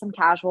serious, just some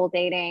casual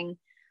dating.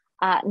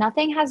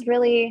 Nothing has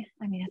really,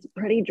 I mean, it's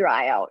pretty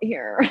dry out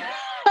here.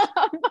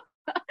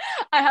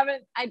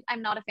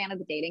 I'm not a fan of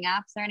the dating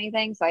apps or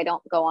anything, so I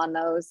don't go on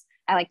those.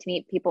 I like to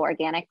meet people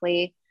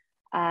organically.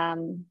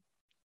 Nothing's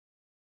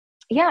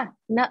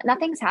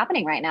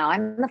happening right now.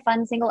 I'm the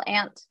fun single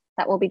aunt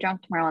that will be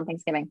drunk tomorrow on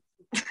Thanksgiving.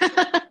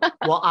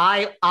 Well,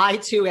 I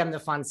too am the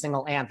fun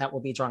single aunt that will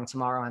be drunk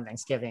tomorrow on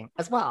Thanksgiving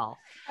as well.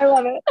 I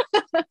love it.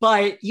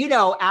 But,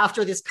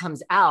 after this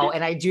comes out,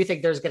 and I do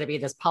think there's going to be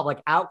this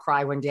public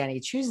outcry when Danny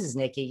chooses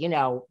Nikki,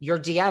 your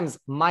DMs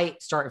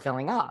might start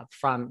filling up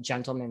from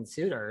gentlemen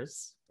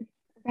suitors.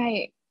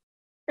 Right.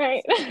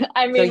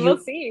 I mean, so we'll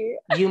see.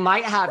 You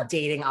might have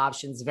dating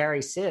options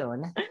very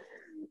soon.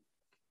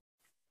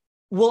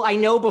 Well, I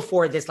know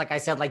before this, like I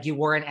said, like you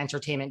were an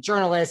entertainment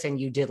journalist and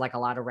you did like a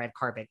lot of red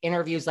carpet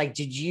interviews. Like,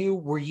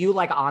 were you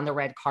like on the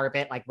red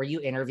carpet? Like, were you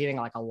interviewing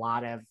like a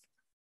lot of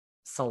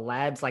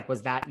celebs? Like,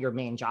 was that your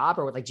main job,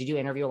 or like, did you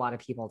interview a lot of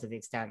people to the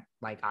extent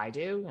like I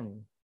do?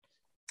 And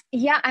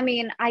yeah, I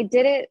mean, I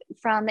did it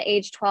from the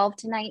age 12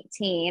 to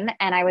 19,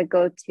 and I would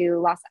go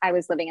to I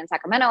was living in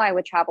Sacramento. I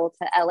would travel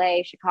to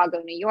LA,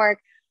 Chicago, New York.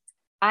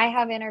 I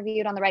have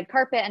interviewed on the red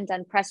carpet and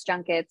done press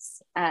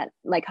junkets at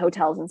like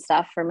hotels and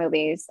stuff for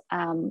movies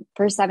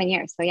for 7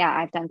 years. So yeah,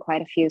 I've done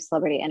quite a few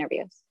celebrity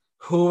interviews.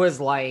 Who was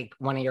like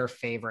one of your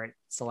favorite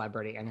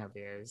celebrity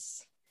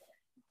interviews?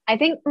 I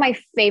think my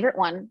favorite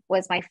one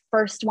was my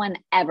first one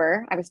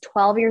ever. I was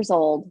 12 years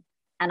old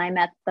and I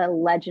met the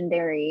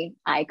legendary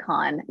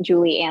icon,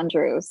 Julie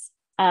Andrews.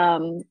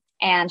 And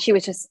she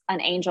was just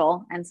an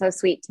angel and so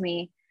sweet to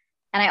me.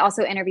 And I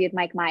also interviewed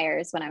Mike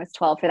Myers when I was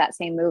 12 for that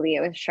same movie. It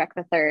was Shrek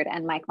the Third,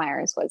 and Mike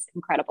Myers was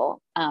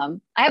incredible. I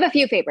have a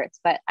few favorites,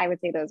 but I would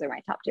say those are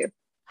my top two.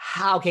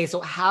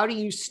 So how do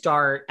you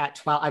start at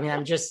 12? I mean,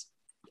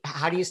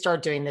 how do you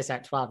start doing this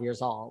at 12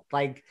 years old?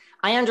 Like,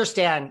 I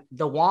understand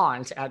the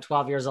want at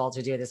 12 years old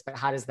to do this, but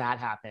how does that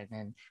happen?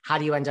 And how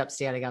do you end up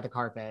standing on the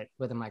carpet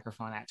with a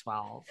microphone at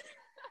 12?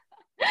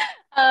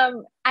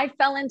 I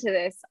fell into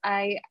this.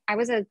 I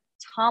was a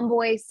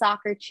tomboy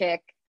soccer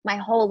chick my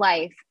whole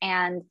life,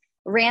 and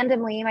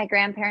randomly, my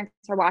grandparents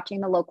were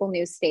watching the local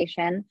news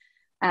station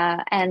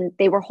and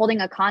they were holding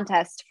a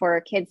contest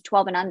for kids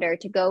 12 and under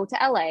to go to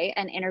LA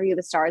and interview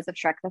the stars of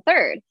Shrek the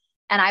Third.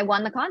 And I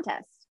won the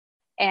contest.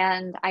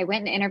 And I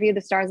went and interviewed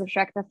the stars of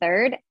Shrek the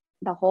Third,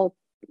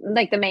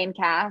 the main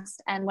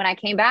cast. And when I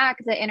came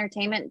back, the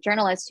entertainment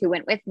journalist who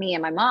went with me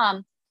and my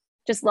mom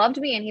just loved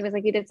me. And he was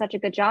like, "You did such a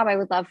good job. I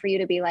would love for you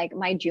to be like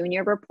my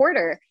junior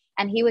reporter."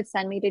 And he would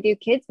send me to do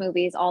kids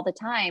movies all the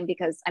time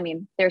because, I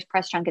mean, there's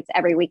press junkets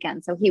every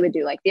weekend. So he would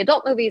do like the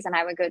adult movies and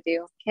I would go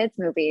do kids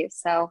movies.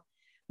 So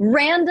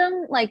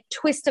random, like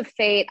twist of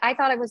fate. I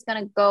thought I was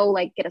going to go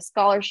like get a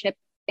scholarship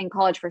in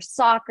college for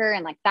soccer.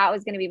 And like, that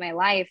was going to be my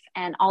life.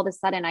 And all of a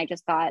sudden I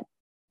just got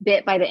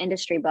bit by the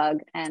industry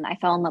bug and I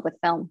fell in love with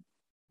film.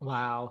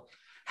 Wow.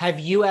 Have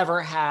you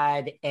ever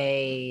had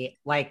a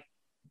like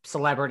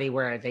celebrity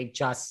where it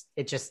just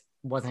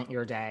wasn't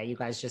your day? You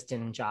guys just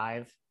didn't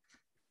jive?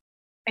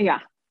 Yeah.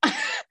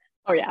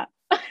 Oh yeah.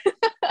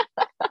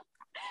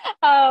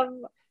 I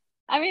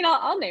mean,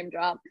 I'll name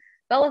drop.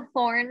 Bella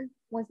Thorne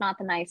was not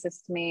the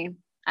nicest to me.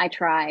 I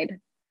tried.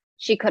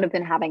 She could have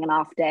been having an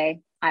off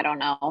day. I don't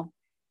know.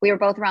 We were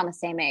both around the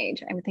same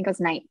age. I think I was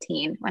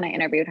 19 when I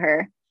interviewed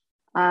her.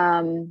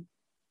 And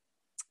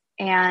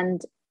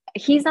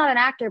he's not an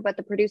actor, but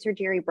the producer,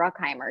 Jerry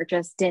Bruckheimer,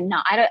 just did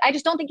not. I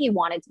just don't think he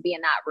wanted to be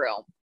in that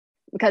room.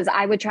 Because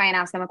I would try and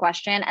ask them a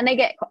question and they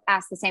get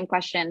asked the same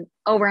question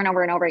over and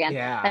over and over again.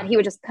 Yeah. And he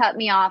would just cut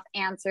me off,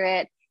 answer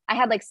it. I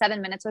had like 7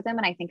 minutes with him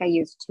and I think I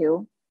used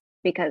 2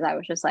 because I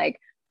was just like,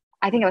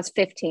 I think I was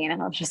 15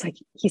 and I was just like,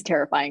 he's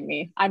terrifying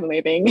me. I'm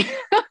leaving.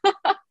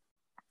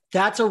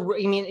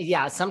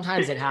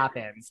 Sometimes it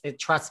happens.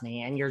 Trust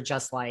me. And you're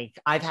just like,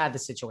 I've had the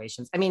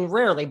situations. I mean,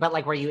 rarely, but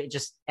like where you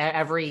just,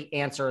 every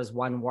answer is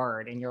one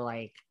word and you're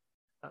like,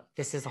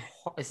 this is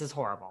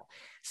horrible.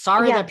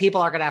 Sorry that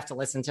people are going to have to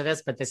listen to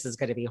this, but this is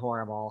going to be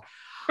horrible.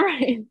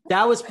 Right.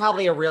 That was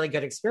probably a really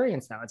good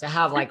experience though, to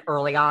have like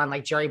early on,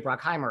 like Jerry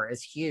Bruckheimer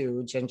is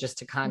huge. And just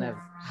to kind of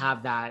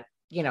have that,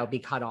 be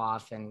cut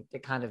off, and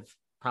it kind of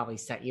probably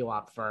set you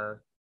up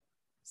for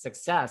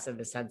success in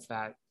the sense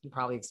that you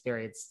probably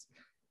experienced,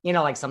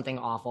 like something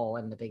awful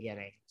in the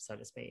beginning, so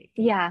to speak.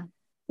 Yeah.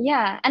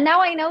 Yeah. And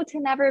now I know to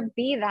never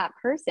be that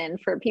person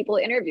for people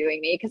interviewing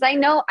me. Cause I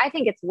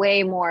think it's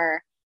way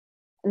more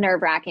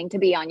nerve-wracking to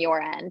be on your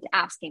end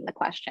asking the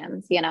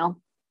questions,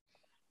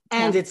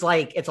 and it's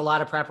like it's a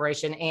lot of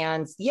preparation,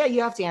 and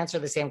you have to answer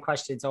the same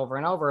questions over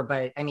and over,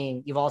 but I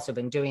mean, you've also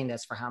been doing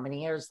this for how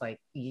many years? Like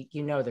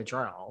you know the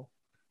drill,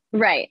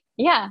 right?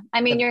 Yeah,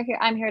 I mean,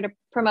 I'm here to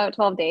promote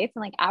 12 dates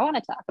and like I want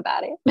to talk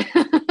about it.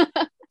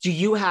 Do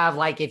you have,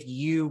 like, if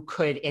you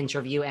could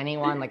interview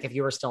anyone, like if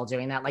you were still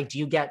doing that, like, do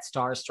you get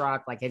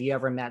starstruck? Like, have you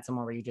ever met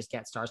someone where you just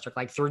get starstruck,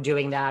 like through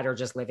doing that or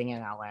just living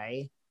in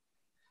LA?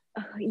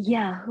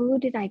 Yeah, who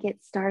did I get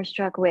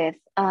starstruck with?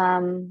 I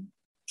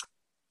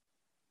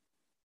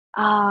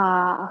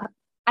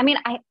mean,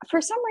 I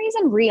for some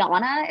reason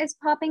Rihanna is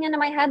popping into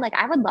my head. Like,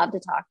 I would love to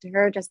talk to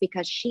her just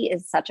because she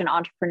is such an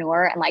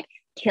entrepreneur and like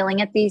killing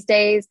it these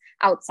days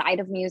outside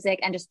of music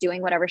and just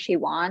doing whatever she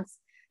wants.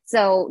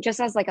 So just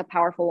as like a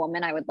powerful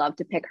woman, I would love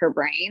to pick her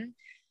brain.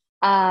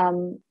 I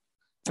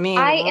mean,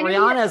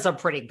 Rihanna's a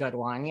pretty good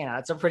one. You know,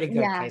 it's a pretty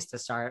good place to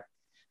start.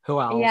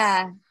 Who else?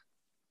 Yeah.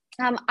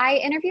 I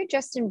interviewed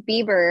Justin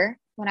Bieber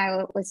when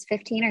I was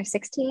 15 or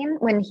 16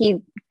 when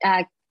he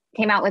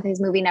came out with his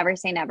movie Never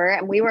Say Never,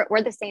 and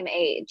we're the same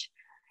age,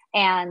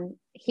 and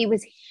he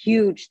was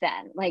huge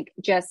then. Like,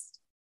 just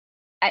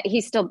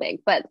he's still big,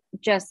 but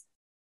just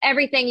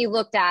everything you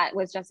looked at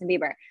was Justin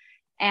Bieber.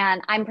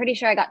 And I'm pretty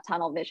sure I got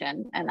tunnel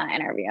vision in that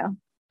interview.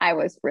 I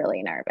was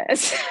really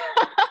nervous.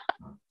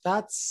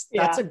 That's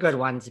a good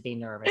one to be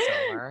nervous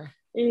over.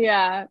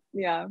 Yeah.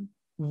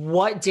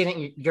 What didn't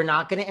you, you're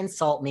not going to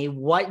insult me.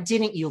 What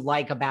didn't you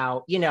like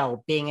about, you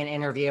know, being an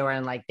interviewer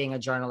and like being a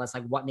journalist?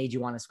 Like, what made you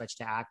want to switch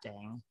to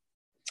acting?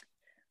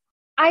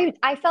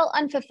 I felt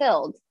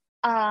unfulfilled.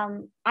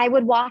 I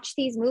would watch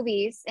these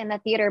movies in the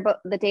theater,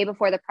 but the day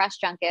before the press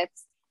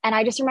junkets. And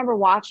I just remember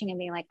watching and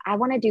being like, I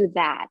want to do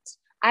that.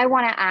 I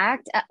want to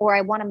act, or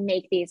I want to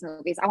make these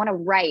movies. I want to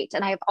write.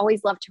 And I've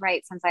always loved to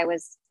write since I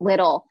was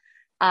little.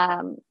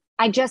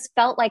 I just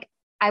felt like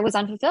I was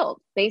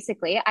unfulfilled.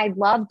 Basically, I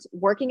loved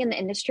working in the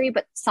industry,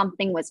 but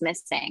something was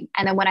missing.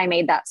 And then when I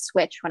made that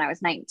switch when I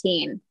was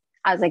 19,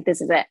 I was like,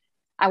 this is it.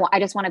 I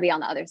just want to be on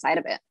the other side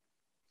of it.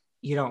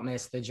 You don't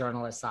miss the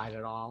journalist side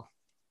at all?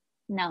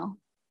 No,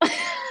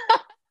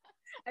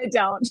 I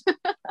don't.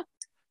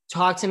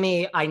 Talk to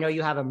me. I know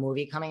you have a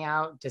movie coming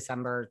out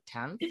December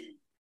 10th.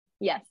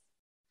 Yes.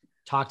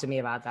 Talk to me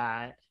about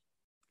that.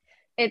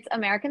 It's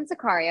American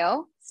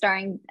Sicario,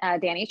 starring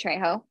Danny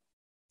Trejo.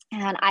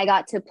 And I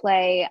got to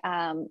play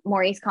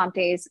Maurice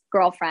Comte's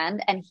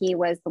girlfriend, and he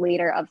was the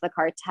leader of the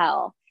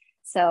cartel.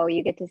 So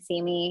you get to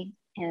see me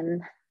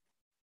in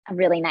a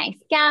really nice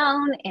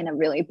gown, in a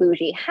really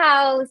bougie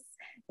house,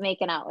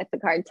 making out with the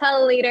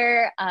cartel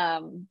leader.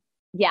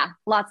 Yeah,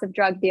 lots of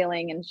drug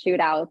dealing and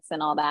shootouts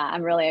and all that.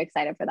 I'm really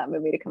excited for that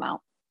movie to come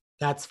out.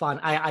 That's fun.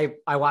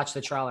 I watched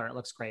the trailer. It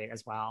looks great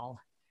as well.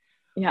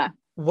 Yeah.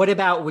 What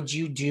about, would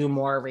you do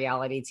more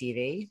reality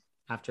TV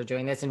after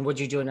doing this? And would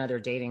you do another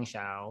dating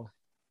show?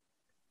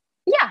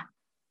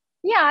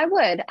 Yeah, I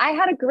would. I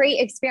had a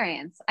great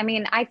experience. I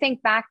mean, I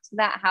think back to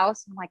that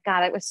house. I'm like,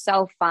 God, it was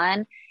so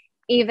fun.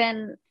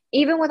 Even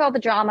with all the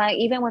drama,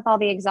 even with all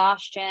the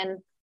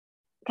exhaustion,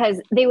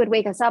 because they would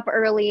wake us up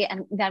early,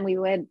 and then we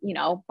would, you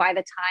know, by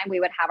the time we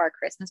would have our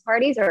Christmas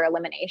parties or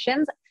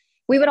eliminations,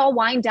 we would all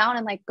wind down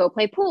and like go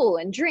play pool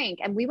and drink.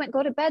 And we wouldn't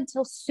go to bed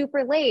till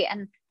super late.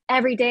 And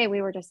every day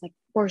we were just like,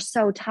 we're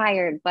so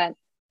tired, but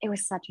it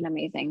was such an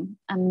amazing,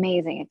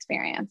 amazing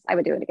experience. I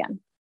would do it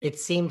again. It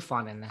seemed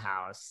fun in the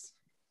house.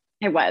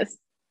 It was.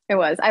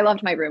 I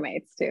loved my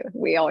roommates too.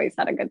 We always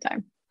had a good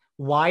time.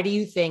 Why do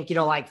you think, you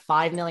know, like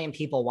 5 million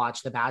people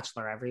watch The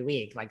Bachelor every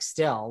week? Like,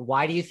 still,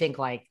 why do you think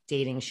like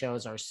dating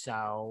shows are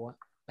so,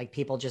 like,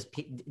 people just,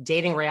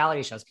 dating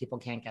reality shows, people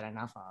can't get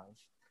enough of?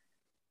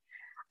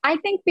 I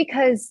think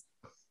because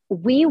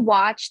we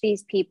watch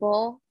these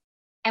people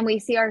and we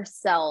see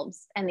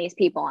ourselves and these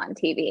people on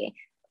TV.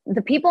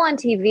 The people on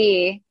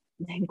TV,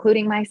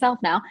 including myself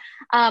now,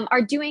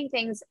 are doing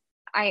things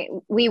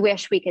we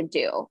wish we could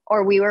do,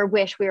 or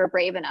wish we were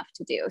brave enough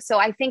to do. So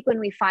I think when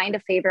we find a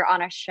favorite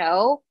on a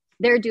show,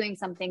 they're doing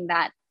something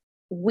that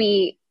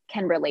we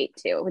can relate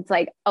to. It's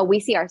like, oh, we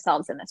see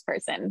ourselves in this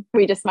person.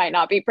 We just might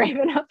not be brave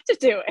enough to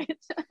do it.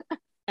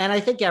 And I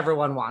think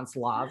everyone wants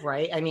love,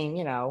 right? I mean,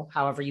 you know,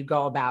 however you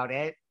go about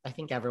it, I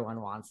think everyone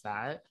wants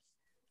that.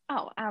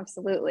 Oh,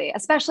 absolutely.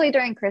 Especially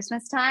during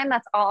Christmas time.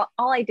 That's all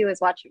I do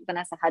is watch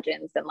Vanessa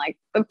Hudgens and like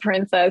the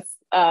Princess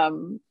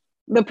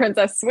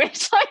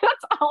Switch. Like,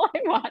 that's all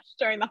I watch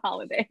during the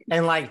holidays.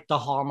 And like the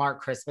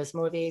Hallmark Christmas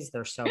movies,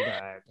 they're so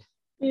good.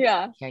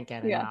 Yeah. Can't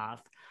get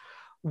enough.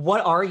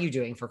 What are you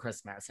doing for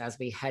Christmas as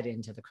we head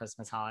into the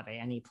Christmas holiday?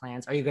 Any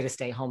plans? Are you going to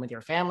stay home with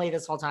your family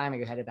this whole time? Are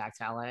you headed back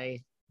to LA?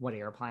 What are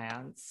your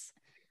plans?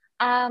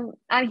 I'm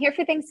here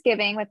for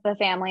Thanksgiving with the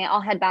family. I'll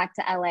head back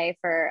to LA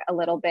for a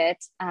little bit.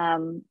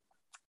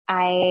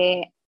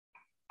 I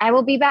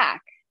will be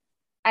back.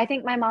 I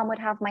think my mom would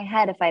have my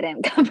head if I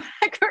didn't come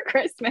back for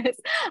Christmas.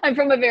 I'm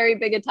from a very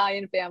big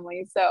Italian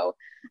family. So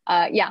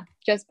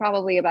just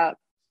probably about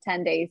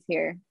 10 days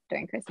here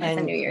during Christmas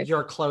and New Year's.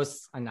 You're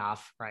close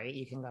enough, right?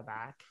 You can go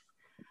back.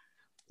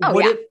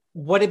 Oh,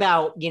 what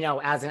about, you know,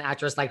 as an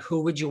actress, like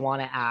who would you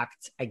want to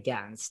act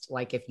against?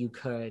 Like if you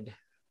could,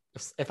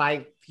 if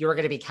you were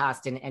going to be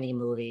cast in any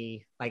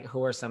movie, like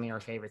who are some of your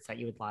favorites that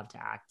you would love to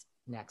act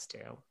next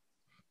to?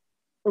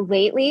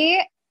 Lately,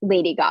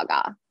 Lady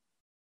Gaga.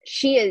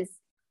 She is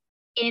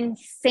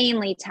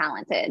insanely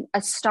talented.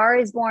 A Star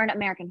is Born,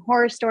 American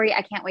Horror Story.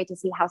 I can't wait to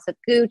see House of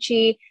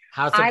Gucci.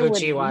 House of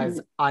Gucci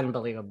was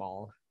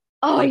unbelievable.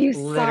 Oh, like, you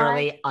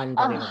literally saw it?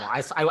 unbelievable.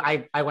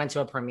 Oh. I went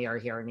to a premiere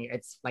here and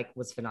it's like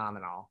was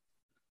phenomenal.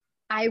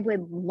 I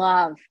would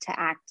love to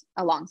act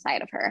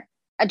alongside of her,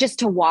 just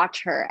to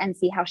watch her and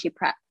see how she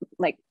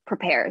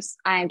prepares.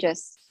 I'm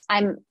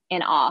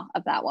in awe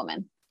of that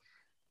woman.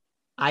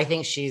 I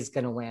think she's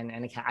gonna win,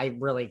 and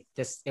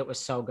it was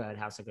so good.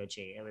 House of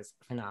Gucci, it was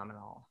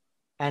phenomenal.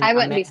 And I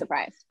wouldn't be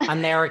surprised.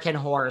 American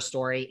Horror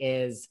Story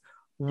is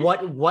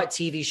what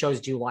TV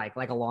shows do you like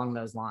along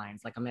those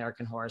lines, like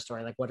American Horror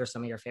Story? Like, what are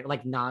some of your favorite,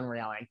 like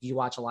non-reality? Do you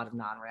watch a lot of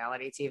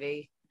non-reality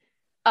TV?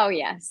 Oh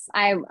yes,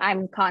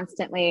 I'm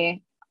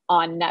constantly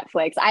on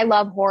Netflix. I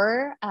love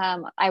horror.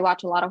 I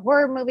watch a lot of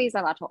horror movies.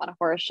 I watch a lot of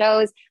horror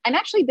shows. I'm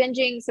actually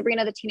binging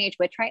Sabrina the Teenage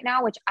Witch right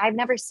now, which I've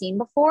never seen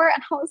before.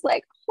 And I was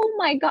like, oh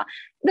my God.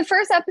 The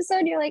first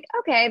episode, you're like,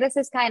 okay, this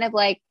is kind of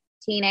like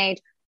teenage.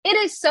 It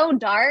is so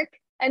dark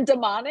and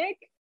demonic.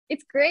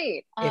 It's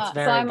great. It's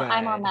very I'm good.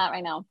 on that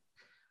right now.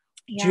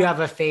 Yeah. Do you have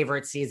a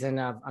favorite season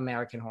of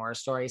American Horror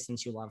Story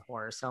since you love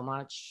horror so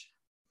much?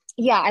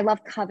 Yeah, I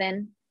love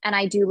Coven. And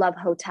I do love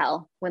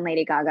Hotel when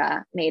Lady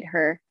Gaga made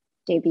her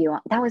debut.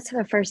 That was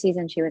the first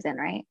season she was in,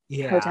 right?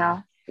 Yeah.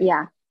 Hotel.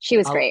 Yeah, she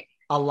was great.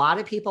 A lot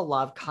of people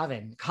love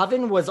Coven.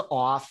 Coven was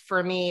off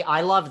for me.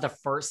 I loved the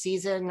first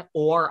season,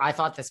 or I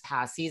thought this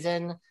past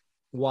season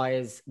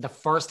was the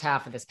first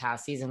half of this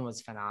past season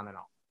was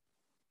phenomenal.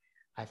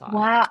 I thought.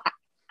 Wow.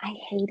 I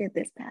hated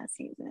this past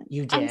season.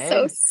 You did? I'm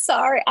so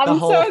sorry. I'm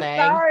so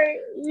sorry.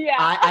 Yeah.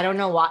 I don't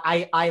know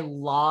why. I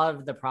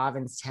love the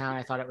Provincetown.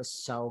 I thought it was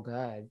so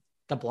good.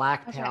 The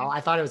Black Pill.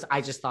 Okay.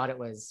 I just thought it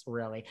was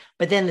really,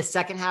 but then the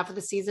second half of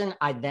the season,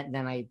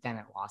 then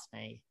it lost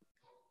me.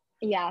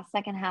 Yeah.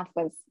 Second half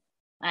was,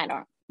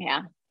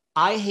 yeah.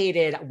 I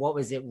hated, what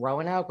was it?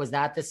 Roanoke? Was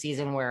that the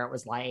season where it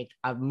was like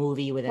a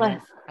movie within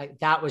it?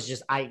 That was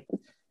just, I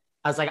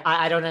was like,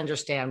 I don't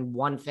understand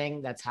one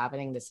thing that's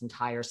happening this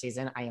entire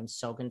season. I am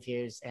so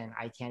confused and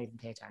I can't even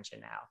pay attention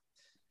now.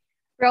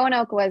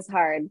 Roanoke was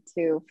hard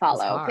to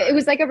follow. It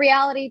was like a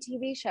reality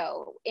TV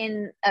show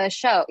in a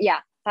show. Yeah.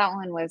 That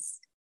one was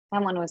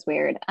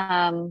weird.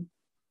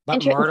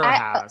 But Murder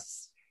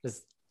House.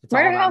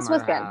 Murder House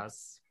was good.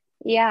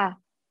 Yeah.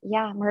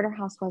 Yeah. Murder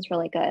House was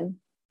really good.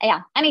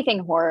 Yeah. Anything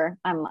horror,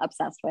 I'm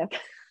obsessed with.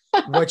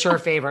 What's your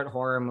favorite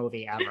horror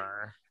movie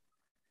ever?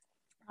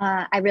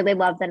 I really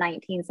love the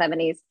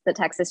 1970s, the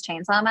Texas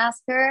Chainsaw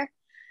Massacre.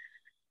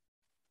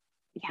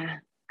 Yeah.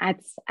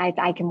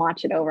 I can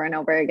watch it over and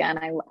over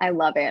again. I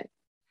love it.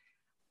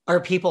 Are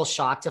people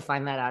shocked to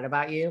find that out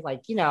about you?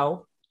 Like,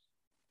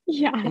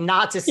 yeah.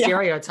 Not to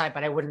stereotype,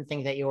 but I wouldn't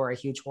think that you were a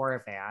huge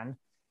horror fan.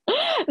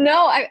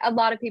 No, a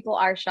lot of people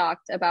are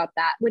shocked about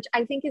that, which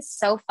I think is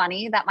so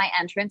funny that my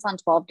entrance on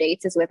 12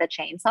 Dates is with a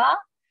chainsaw.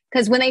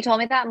 Because when they told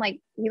me that, I'm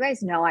like, you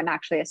guys know I'm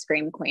actually a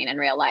scream queen in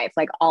real life.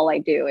 Like, all I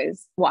do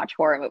is watch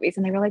horror movies.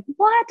 And they were like,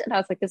 what? And I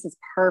was like, this is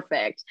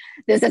perfect.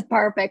 This is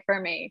perfect for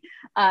me.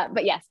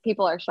 But yes,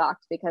 people are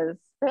shocked because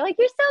they're like,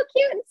 you're so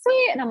cute and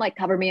sweet. And I'm like,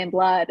 cover me in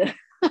blood.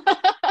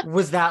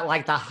 Was that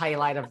like the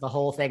highlight of the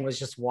whole thing, was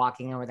just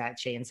walking in with that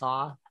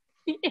chainsaw?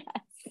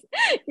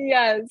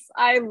 Yes,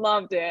 I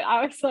loved it.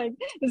 I was like,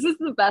 this is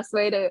the best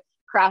way to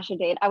crash a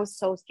date. I was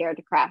so scared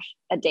to crash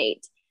a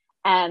date.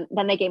 And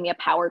then they gave me a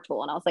power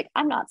tool and I was like,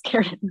 I'm not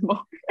scared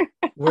anymore.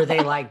 Were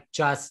they like,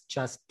 just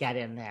get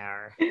in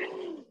there?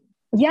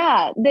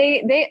 Yeah,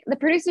 the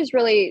producers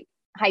really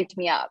hyped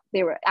me up.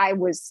 I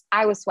was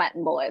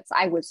sweating bullets.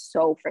 I was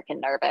so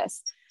freaking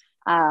nervous.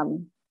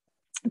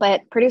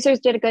 But producers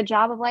did a good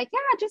job of like,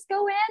 yeah, just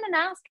go in and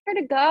ask her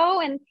to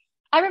go. And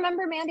I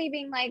remember Mandy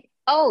being like,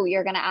 oh,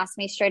 you're going to ask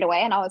me straight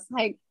away. And I was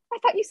like, I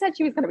thought you said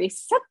she was going to be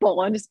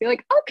simple and just be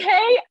like,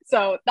 okay.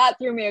 So that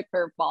threw me a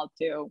curveball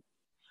too.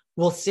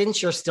 Well,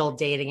 since you're still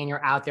dating and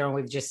you're out there and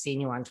we've just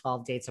seen you on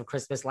 12 Dates of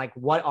Christmas, like,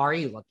 what are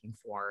you looking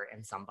for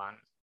in someone?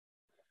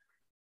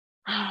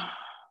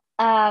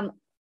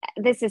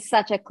 This is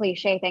such a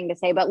cliche thing to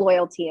say, but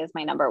loyalty is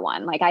my number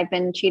one. Like, I've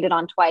been cheated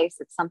on twice.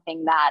 It's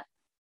something that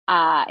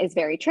is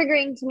very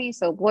triggering to me.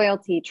 So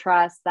loyalty,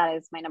 trust, that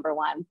is my number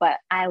one. But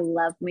I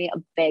love me a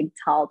big,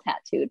 tall,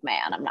 tattooed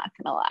man. I'm not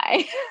going to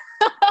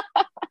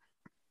lie.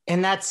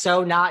 And that's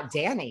so not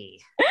Danny.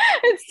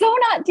 It's so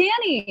not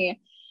Danny.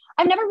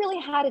 I've never really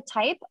had a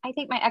type. I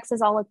think my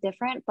exes all look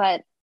different,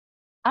 but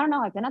I don't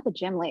know. I've been at the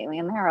gym lately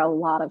and there are a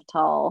lot of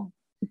tall,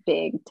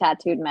 big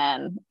tattooed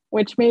men,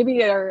 which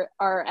maybe are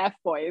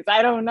F-boys.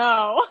 I don't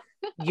know.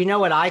 You know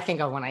what I think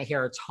of when I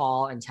hear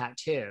tall and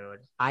tattooed?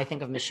 I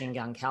think of Machine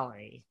Gun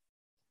Kelly.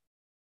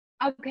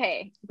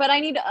 Okay, but I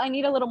need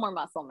a little more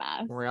muscle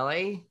mass.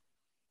 Really?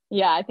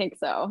 Yeah, I think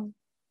so.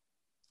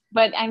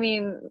 But I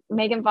mean,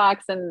 Megan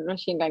Fox and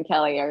Machine Gun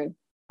Kelly are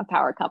a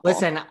power couple.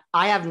 Listen,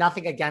 I have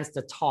nothing against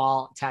a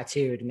tall,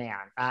 tattooed man.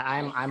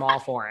 I'm all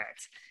for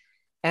it.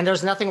 And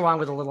there's nothing wrong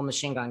with a little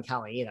Machine Gun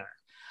Kelly either.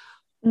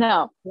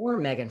 No. Or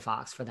Megan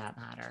Fox for that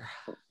matter.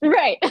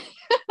 Right.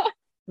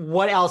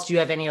 What else? Do you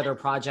have any other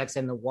projects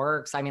in the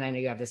works? I mean, I know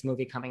you have this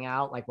movie coming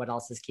out. Like, what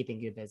else is keeping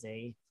you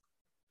busy?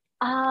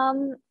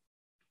 I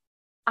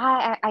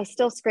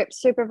still script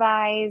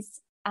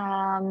supervise.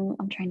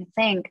 I'm trying to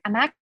think.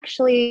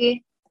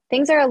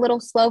 Things are a little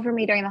slow for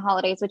me during the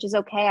holidays, which is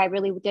okay. I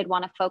really did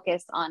want to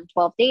focus on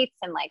 12 dates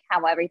and like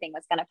how everything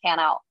was going to pan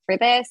out for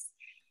this.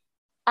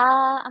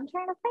 I'm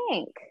trying to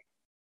think.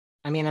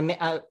 I mean,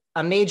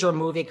 a major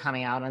movie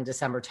coming out on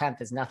December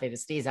 10th is nothing to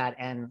sneeze at,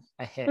 and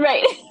a hit.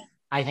 Right.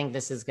 I think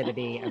this is going to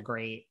be a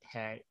great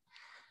hit.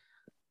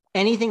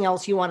 Anything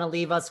else you want to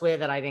leave us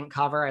with that I didn't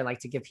cover? I like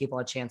to give people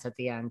a chance at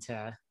the end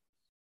to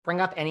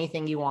bring up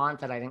anything you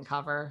want that I didn't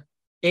cover.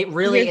 It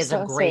really is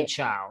a great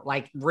show.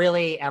 Like,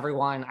 really,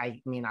 everyone,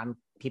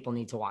 people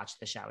need to watch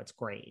the show. It's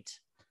great.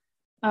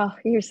 Oh,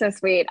 you're so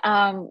sweet.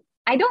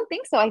 I don't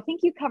think so. I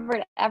think you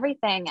covered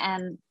everything.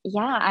 And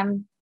yeah,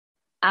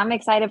 I'm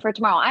excited for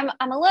tomorrow.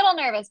 I'm a little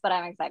nervous, but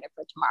I'm excited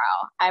for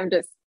tomorrow.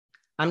 The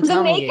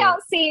makeout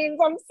scenes,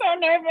 I'm so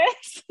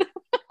nervous.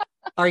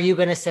 Are you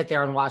going to sit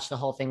there and watch the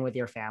whole thing with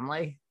your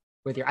family?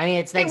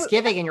 It's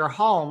Thanksgiving in your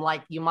home.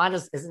 Like, you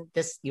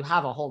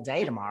have a whole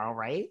day tomorrow,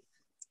 right?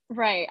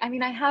 Right. I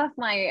mean, I have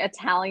my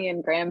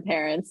Italian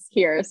grandparents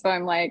here. So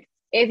I'm like,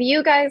 if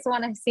you guys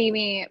want to see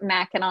me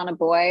macking on a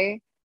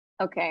boy,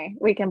 okay,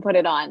 we can put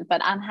it on.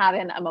 But I'm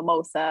having a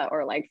mimosa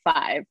or like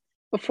 5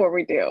 before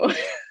we do.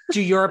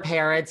 Do your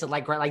parents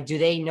do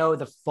they know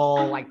the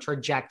full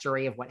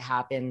trajectory of what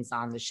happens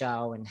on the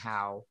show and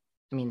how?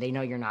 I mean, they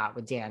know you're not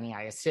with Danny,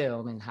 I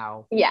assume, and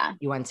how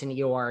you went to New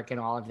York and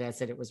all of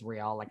this, and it was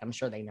real. Like, I'm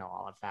sure they know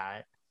all of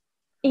that.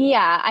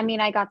 Yeah. I mean,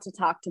 I got to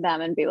talk to them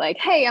and be like,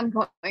 hey, I'm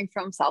going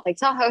from South Lake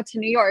Tahoe to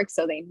New York.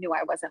 So they knew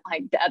I wasn't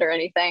like dead or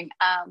anything.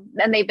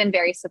 And they've been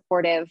very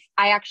supportive.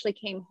 I actually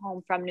came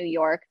home from New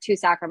York to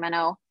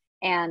Sacramento,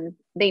 and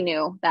they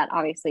knew that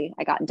obviously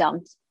I got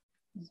dumped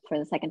for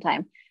the second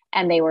time.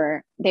 And they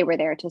were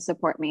there to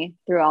support me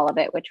through all of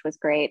it, which was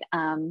great.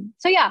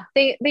 So yeah,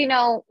 they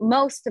know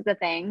most of the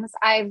things.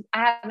 I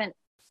haven't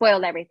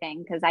spoiled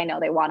everything because I know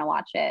they want to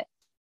watch it,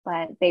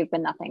 but they've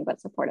been nothing but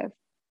supportive.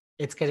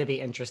 It's going to be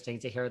interesting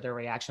to hear their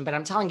reaction, but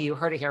I'm telling you, you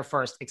heard it here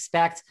first.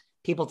 Expect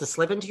people to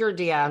slip into your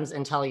DMs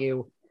and tell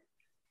you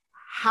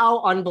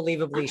how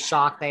unbelievably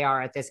shocked they are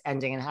at this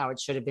ending and how it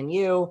should have been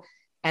you.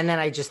 And then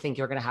I just think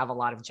you're going to have a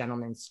lot of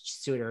gentlemen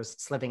suitors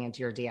slipping into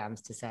your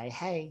DMs to say,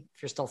 hey,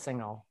 if you're still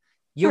single.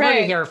 You heard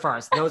it here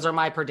first. Those are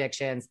my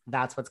predictions.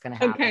 That's what's going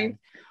to happen.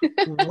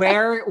 Okay.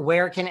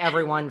 Where can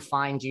everyone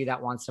find you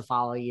that wants to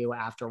follow you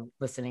after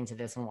listening to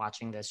this and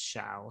watching this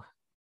show?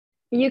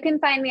 You can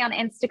find me on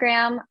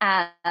Instagram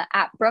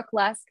at Brooke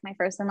Lusk, my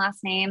first and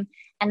last name.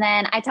 And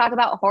then I talk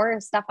about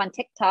horror stuff on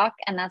TikTok,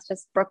 and that's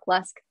just Brooke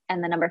Lusk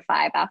and the number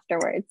 5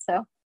 afterwards.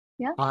 So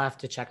yeah. I'll have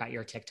to check out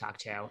your TikTok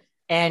too.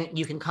 And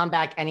you can come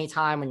back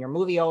anytime when your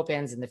movie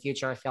opens in the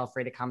future. Feel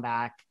free to come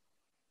back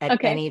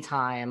at any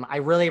time. I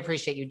really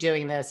appreciate you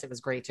doing this. It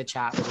was great to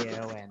chat with you.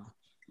 And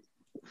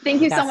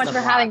thank you so much for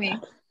having me.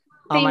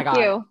 Thank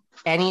you.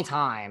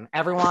 Anytime.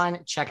 Everyone,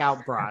 check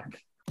out Brooke.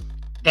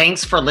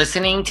 Thanks for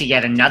listening to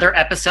yet another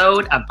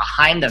episode of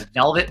Behind the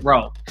Velvet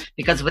Rope.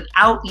 Because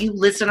without you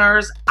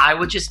listeners, I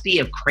would just be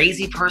a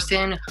crazy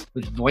person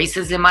with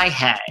voices in my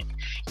head.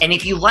 And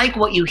if you like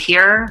what you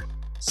hear,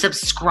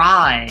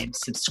 subscribe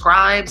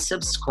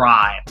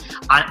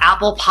on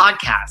Apple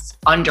Podcasts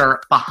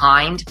under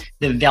Behind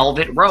the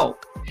Velvet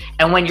Rope.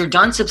 And when you're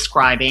done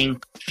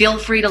subscribing, feel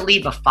free to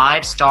leave a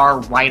 5-star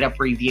write-up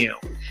review,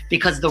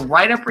 because the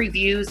write-up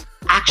reviews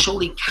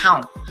actually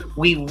count.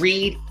 We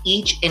read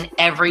each and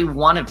every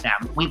one of them.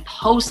 We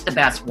post the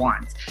best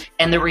ones,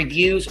 and the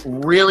reviews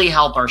really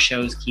help our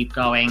shows keep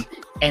going.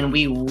 And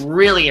we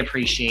really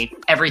appreciate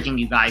everything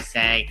you guys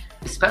say,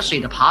 especially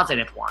the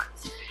positive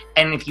ones.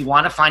 And if you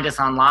want to find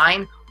us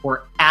online,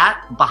 we're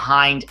at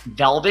Behind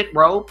Velvet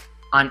Rope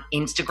on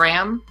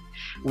Instagram.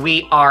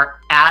 We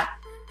are at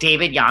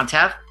David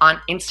Yontef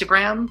on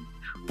Instagram.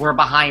 We're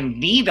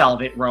Behind the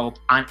Velvet Rope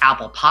on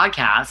Apple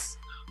Podcasts.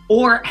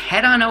 Or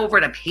head on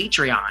over to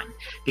Patreon,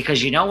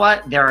 because you know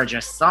what? There are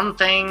just some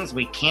things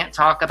we can't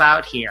talk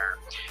about here.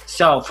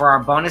 So for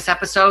our bonus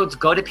episodes,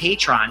 go to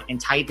Patreon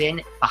and type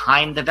in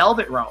Behind the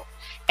Velvet Rope.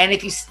 And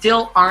if you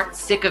still aren't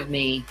sick of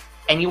me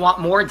and you want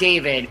more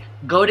David,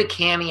 go to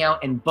Cameo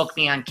and book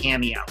me on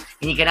Cameo.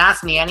 And you can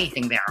ask me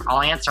anything there.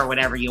 I'll answer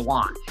whatever you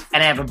want.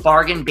 And I have a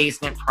bargain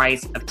basement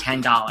price of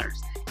 $10.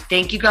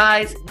 Thank you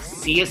guys.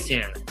 See you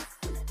soon.